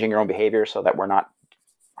changing your own behavior so that we're not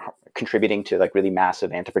contributing to like really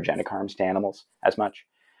massive anthropogenic harms to animals as much.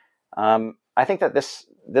 I think that this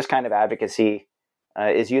kind of advocacy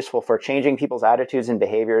is useful for changing people's attitudes and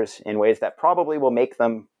behaviors in ways that probably will make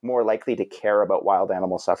them more likely to care about wild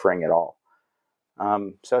animal suffering at all.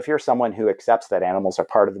 So if you're someone who accepts that animals are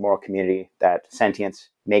part of the moral community, that sentience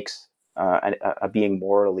makes a being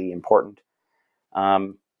morally important,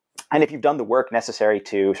 and if you've done the work necessary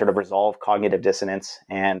to sort of resolve cognitive dissonance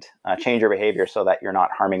and change your behavior so that you're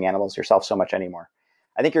not harming animals yourself so much anymore,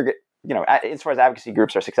 I think as far as advocacy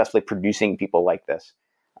groups are successfully producing people like this,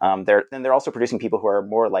 they're also producing people who are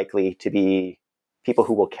more likely to be people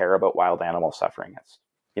who will care about wild animal suffering,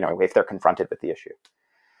 if they're confronted with the issue.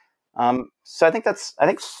 So I think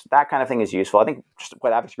that kind of thing is useful. I think just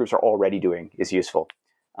what advocacy groups are already doing is useful.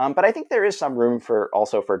 But I think there is some room for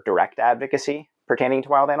direct advocacy pertaining to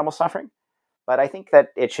wild animal suffering. But I think that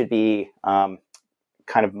it should be kind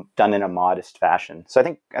of done in a modest fashion. So I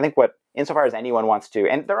think what, insofar as anyone wants to,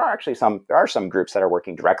 and there are some groups that are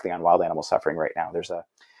working directly on wild animal suffering right now. There's a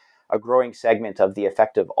growing segment of the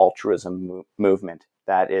effective altruism movement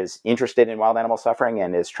that is interested in wild animal suffering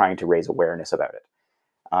and is trying to raise awareness about it.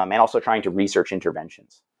 And also trying to research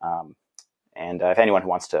interventions. And if anyone who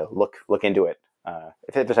wants to look into it,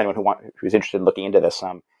 if there's anyone who's interested in looking into this,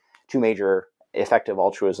 two major effective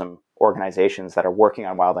altruism organizations that are working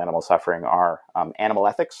on wild animal suffering are Animal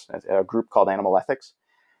Ethics, a group called Animal Ethics,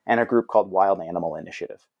 and a group called Wild Animal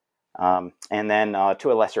Initiative. And then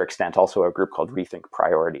to a lesser extent, also a group called Rethink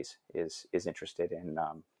Priorities is interested in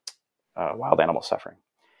wild animal suffering.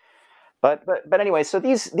 But anyway, so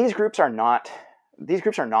these groups are not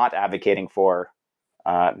advocating for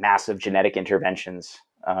massive genetic interventions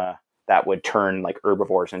that would turn like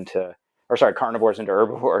carnivores into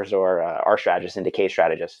herbivores, or R strategists into K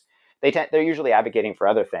strategists. They're usually advocating for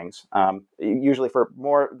other things, usually for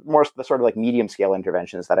more the sort of like medium scale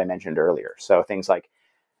interventions that I mentioned earlier. So things like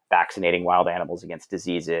vaccinating wild animals against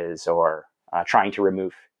diseases, or trying to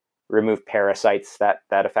remove parasites that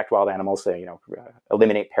affect wild animals,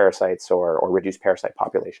 eliminate parasites or reduce parasite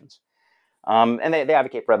populations. And they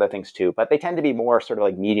advocate for other things too, but they tend to be more sort of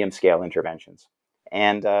like medium scale interventions.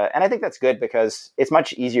 And I think that's good because it's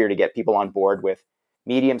much easier to get people on board with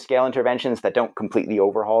medium scale interventions that don't completely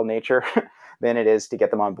overhaul nature than it is to get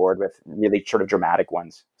them on board with really sort of dramatic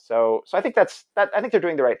ones. So I think I think they're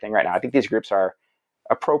doing the right thing right now. I think these groups are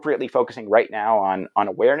appropriately focusing right now on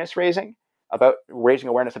awareness raising about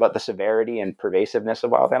the severity and pervasiveness of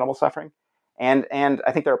wild animal suffering. And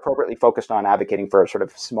I think they're appropriately focused on advocating for sort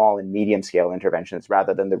of small and medium scale interventions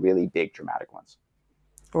rather than the really big dramatic ones.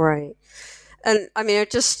 Right. And I mean,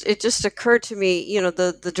 it just occurred to me,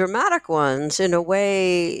 the dramatic ones in a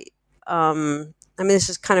way, I mean, this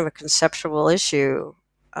is kind of a conceptual issue.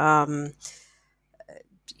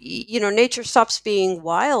 Nature stops being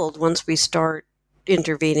wild once we start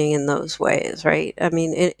intervening in those ways, right? I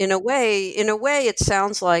mean, in a way, it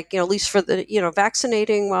sounds like, at least for the,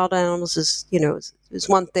 vaccinating wild animals is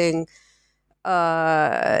one thing.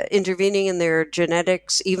 Intervening in their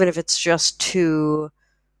genetics, even if it's just to,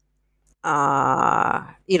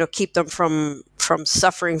 keep them from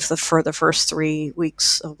suffering for the first 3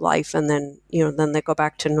 weeks of life, and then they go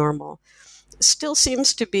back to normal. Still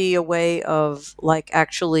seems to be a way of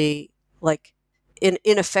actually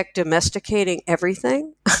in effect domesticating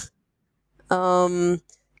everything.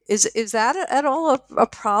 Is that at all a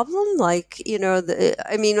problem?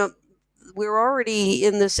 We're already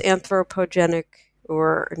in this anthropogenic,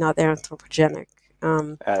 or not anthropogenic.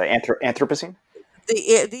 Anthropocene.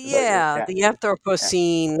 The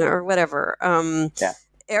Anthropocene, or whatever.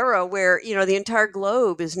 era where, the entire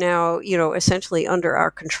globe is now, essentially under our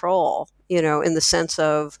control, in the sense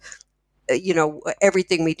of,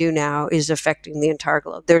 everything we do now is affecting the entire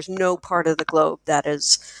globe. There's no part of the globe that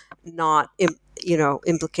is not,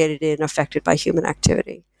 implicated in, affected by human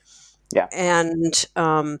activity. Yeah. And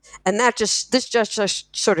this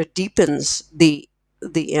just sort of deepens the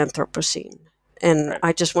Anthropocene. And Right.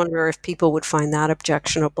 I just wonder if people would find that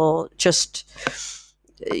objectionable, just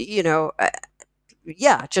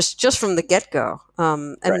just from the get-go.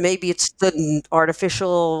 And Right. maybe it's the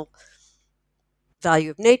artificial value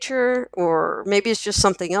of nature, or maybe it's just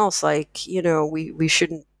something else, like, we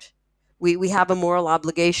shouldn't, we have a moral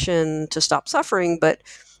obligation to stop suffering, but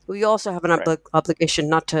we also have an Right. obligation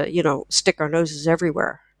not to, stick our noses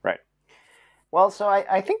everywhere. Right. Well, so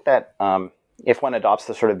I think that if one adopts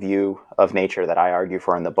the sort of view of nature that I argue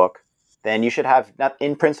for in the book, then you should have,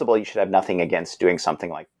 in principle, you should have nothing against doing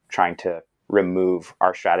something like trying to remove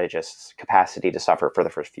our strategists' capacity to suffer for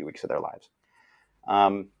the first few weeks of their lives.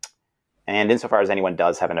 And insofar as anyone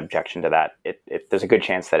does have an objection to that, there's a good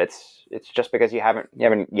chance that it's just because you haven't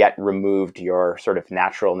yet removed your sort of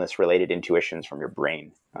naturalness related intuitions from your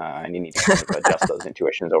brain, and you need to kind of adjust those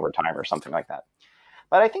intuitions over time or something like that.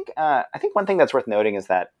 But I think one thing that's worth noting is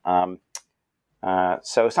that I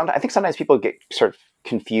think sometimes people get sort of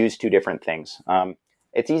confused two different things.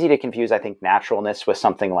 It's easy to confuse, I think, naturalness with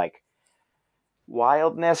something like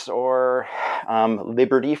wildness or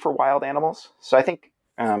liberty for wild animals. So I think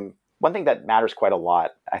one thing that matters quite a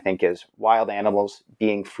lot, I think, is wild animals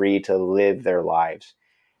being free to live their lives.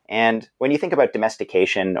 And when you think about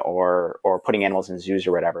domestication or putting animals in zoos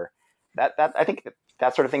or whatever, that I think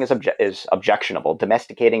that sort of thing is objectionable.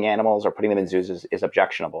 Domesticating animals or putting them in zoos is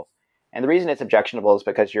objectionable. And the reason it's objectionable is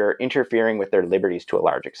because you're interfering with their liberties to a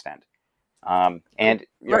large extent. And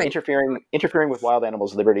Right. interfering with wild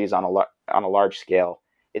animals' liberties on a large scale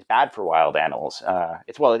is bad for wild animals.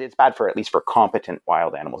 It's bad for, at least for competent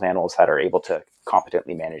wild animals that are able to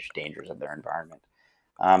competently manage dangers of their environment.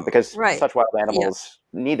 Because Right. such wild animals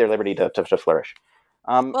need their liberty to flourish.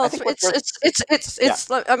 Well, I think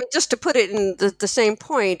I mean, just to put it in the same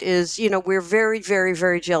point is, we're very, very,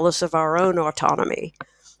 very jealous of our own autonomy.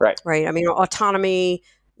 Right. Right. I mean, autonomy,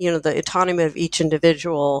 the autonomy of each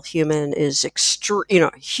individual human is a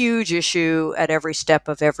huge issue at every step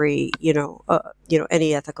of every,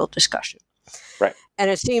 any ethical discussion. Right. And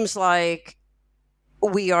it seems like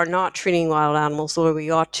we are not treating wild animals the way we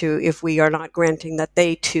ought to if we are not granting that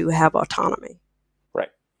they too have autonomy. Right.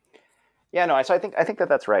 Yeah, no, so I think that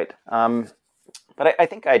that's right. But I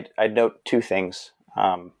think I'd note two things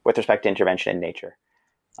with respect to intervention in nature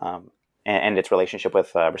and its relationship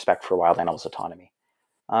with respect for wild animals' autonomy.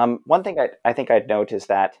 One thing I think I'd note is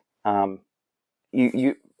that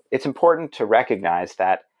it's important to recognize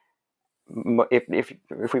that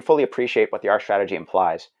if we fully appreciate what the R strategy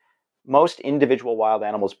implies, most individual wild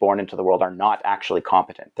animals born into the world are not actually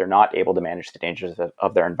competent. They're not able to manage the dangers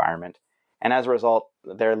of their environment. And as a result,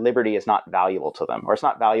 their liberty is not valuable to them, or it's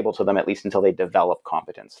not valuable to them at least until they develop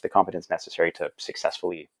competence, the competence necessary to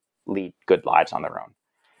successfully lead good lives on their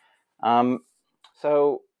own.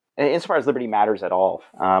 So insofar as liberty matters at all,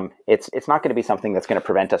 it's not going to be something that's going to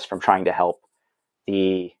prevent us from trying to help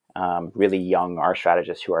the really young R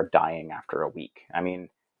strategists who are dying after a week. I mean,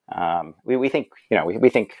 we think, we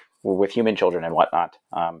think with human children and whatnot,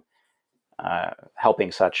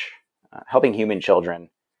 helping human children,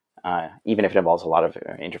 even if it involves a lot of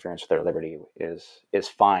interference with their liberty, is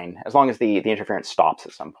fine as long as the interference stops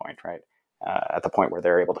at some point, right? At the point where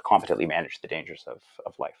they're able to competently manage the dangers of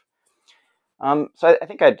life. So I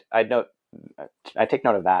think I take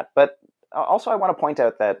note of that, but also I want to point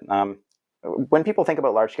out that when people think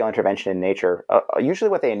about large-scale intervention in nature,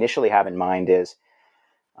 usually what they initially have in mind is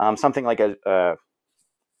something like a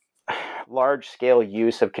large-scale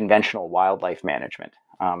use of conventional wildlife management.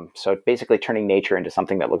 So basically turning nature into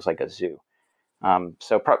something that looks like a zoo.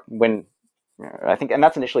 When I think, and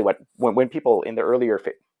that's initially when people in the earlier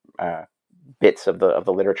bits of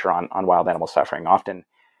the literature on wild animal suffering, often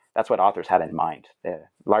that's what authors had in mind.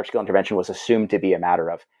 Large-scale intervention was assumed to be a matter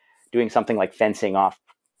of doing something like fencing off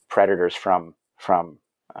predators from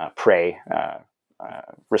prey,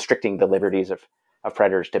 restricting the liberties of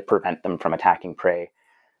predators to prevent them from attacking prey,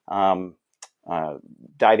 diving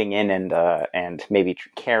in and maybe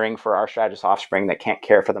caring for our strategist offspring that can't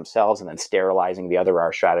care for themselves, and then sterilizing the other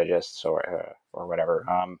R strategists or whatever.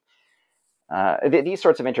 These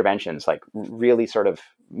sorts of interventions, like really sort of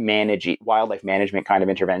wildlife management kind of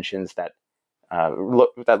interventions that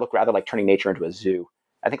look rather like turning nature into a zoo.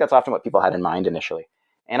 I think that's often what people had in mind initially.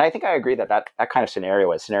 And I think I agree that kind of scenario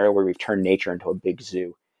is a scenario where we've turned nature into a big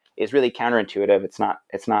zoo. is really counterintuitive.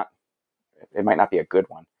 It might not be a good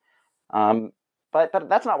one. But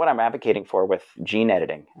that's not what I'm advocating for with gene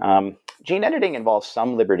editing. Gene editing involves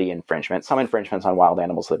some liberty infringement, some infringements on wild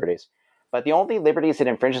animals' liberties. But the only liberties it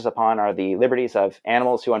infringes upon are the liberties of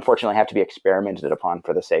animals who unfortunately have to be experimented upon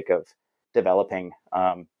for the sake of developing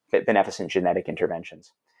beneficent genetic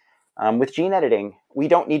interventions. With gene editing, we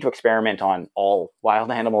don't need to experiment on all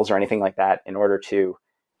wild animals or anything like that in order to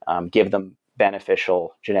give them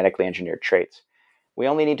beneficial genetically engineered traits. We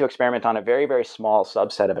only need to experiment on a very, very small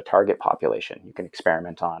subset of a target population. You can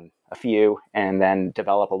experiment on a few and then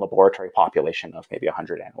develop a laboratory population of maybe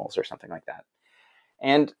 100 animals or something like that.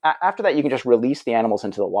 And after that, you can just release the animals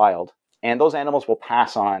into the wild, and those animals will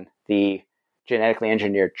pass on the genetically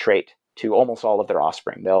engineered trait to almost all of their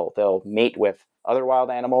offspring. They'll mate with other wild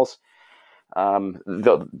animals.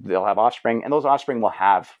 They'll have offspring, and those offspring will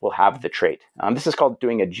have the trait. This is called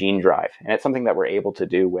doing a gene drive, and it's something that we're able to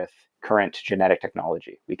do with current genetic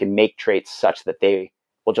technology. We can make traits such that they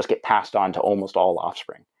will just get passed on to almost all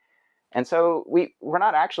offspring. And so we're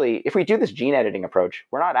not actually, if we do this gene editing approach,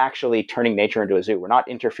 we're not actually turning nature into a zoo. We're not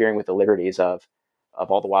interfering with the liberties of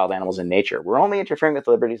all the wild animals in nature. We're only interfering with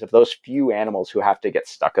the liberties of those few animals who have to get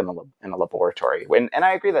stuck in a laboratory. And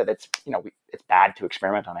I agree that it's bad to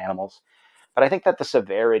experiment on animals, but I think that the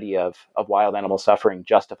severity of wild animal suffering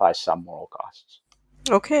justifies some moral costs.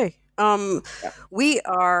 Okay. We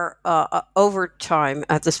are over time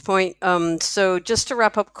at this point. So just to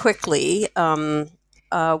wrap up quickly,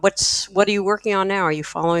 what are you working on now? Are you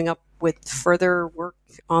following up with further work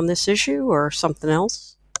on this issue or something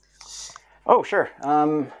else? Oh, sure.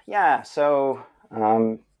 So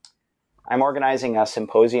I'm organizing a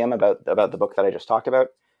symposium about the book that I just talked about.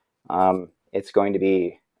 It's going to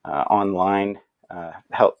be online,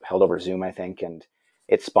 held over Zoom, I think, and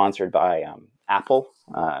it's sponsored by Apple.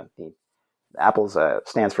 Apple's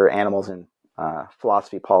stands for Animals in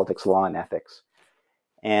Philosophy, Politics, Law, and Ethics,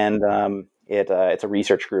 and it's a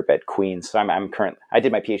research group at Queen's. So I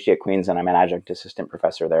did my PhD at Queen's, and I'm an adjunct assistant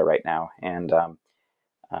professor there right now. And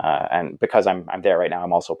because I'm there right now,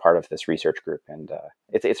 I'm also part of this research group, and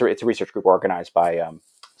it's a research group organized by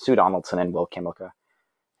Sue Donaldson and Will Kimlicka.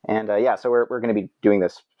 And so we're going to be doing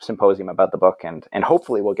this symposium about the book, and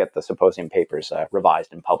hopefully we'll get the symposium papers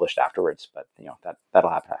revised and published afterwards. But that'll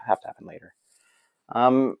have to happen later.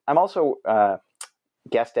 I'm also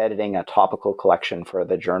guest editing a topical collection for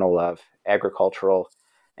the Journal of Agricultural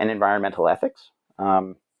and Environmental Ethics,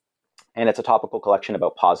 and it's a topical collection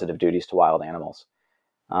about positive duties to wild animals.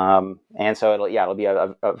 And so it'll be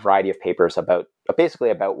a variety of papers basically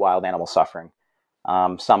about wild animal suffering.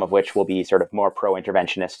 Some of which will be sort of more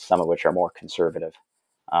pro-interventionist, some of which are more conservative.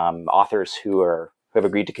 Authors who have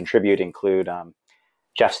agreed to contribute include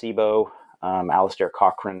Jeff Sebo, Alistair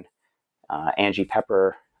Cochrane, Angie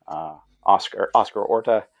Pepper, Oscar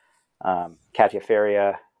Orta, Katia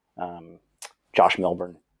Feria, Josh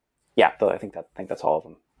Milburn. Yeah, I think that's all of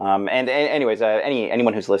them. Anyways,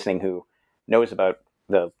 anyone who's listening who knows about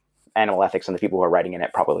the animal ethics and the people who are writing in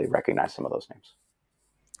it probably recognize some of those names.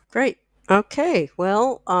 Great. Okay.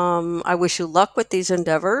 Well, I wish you luck with these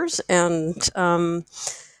endeavors, and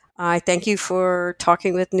I thank you for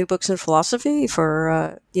talking with New Books in Philosophy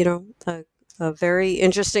for a very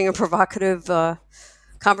interesting and provocative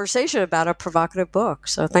conversation about a provocative book.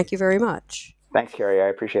 So thank you very much. Thanks, Carrie. I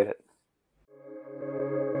appreciate it.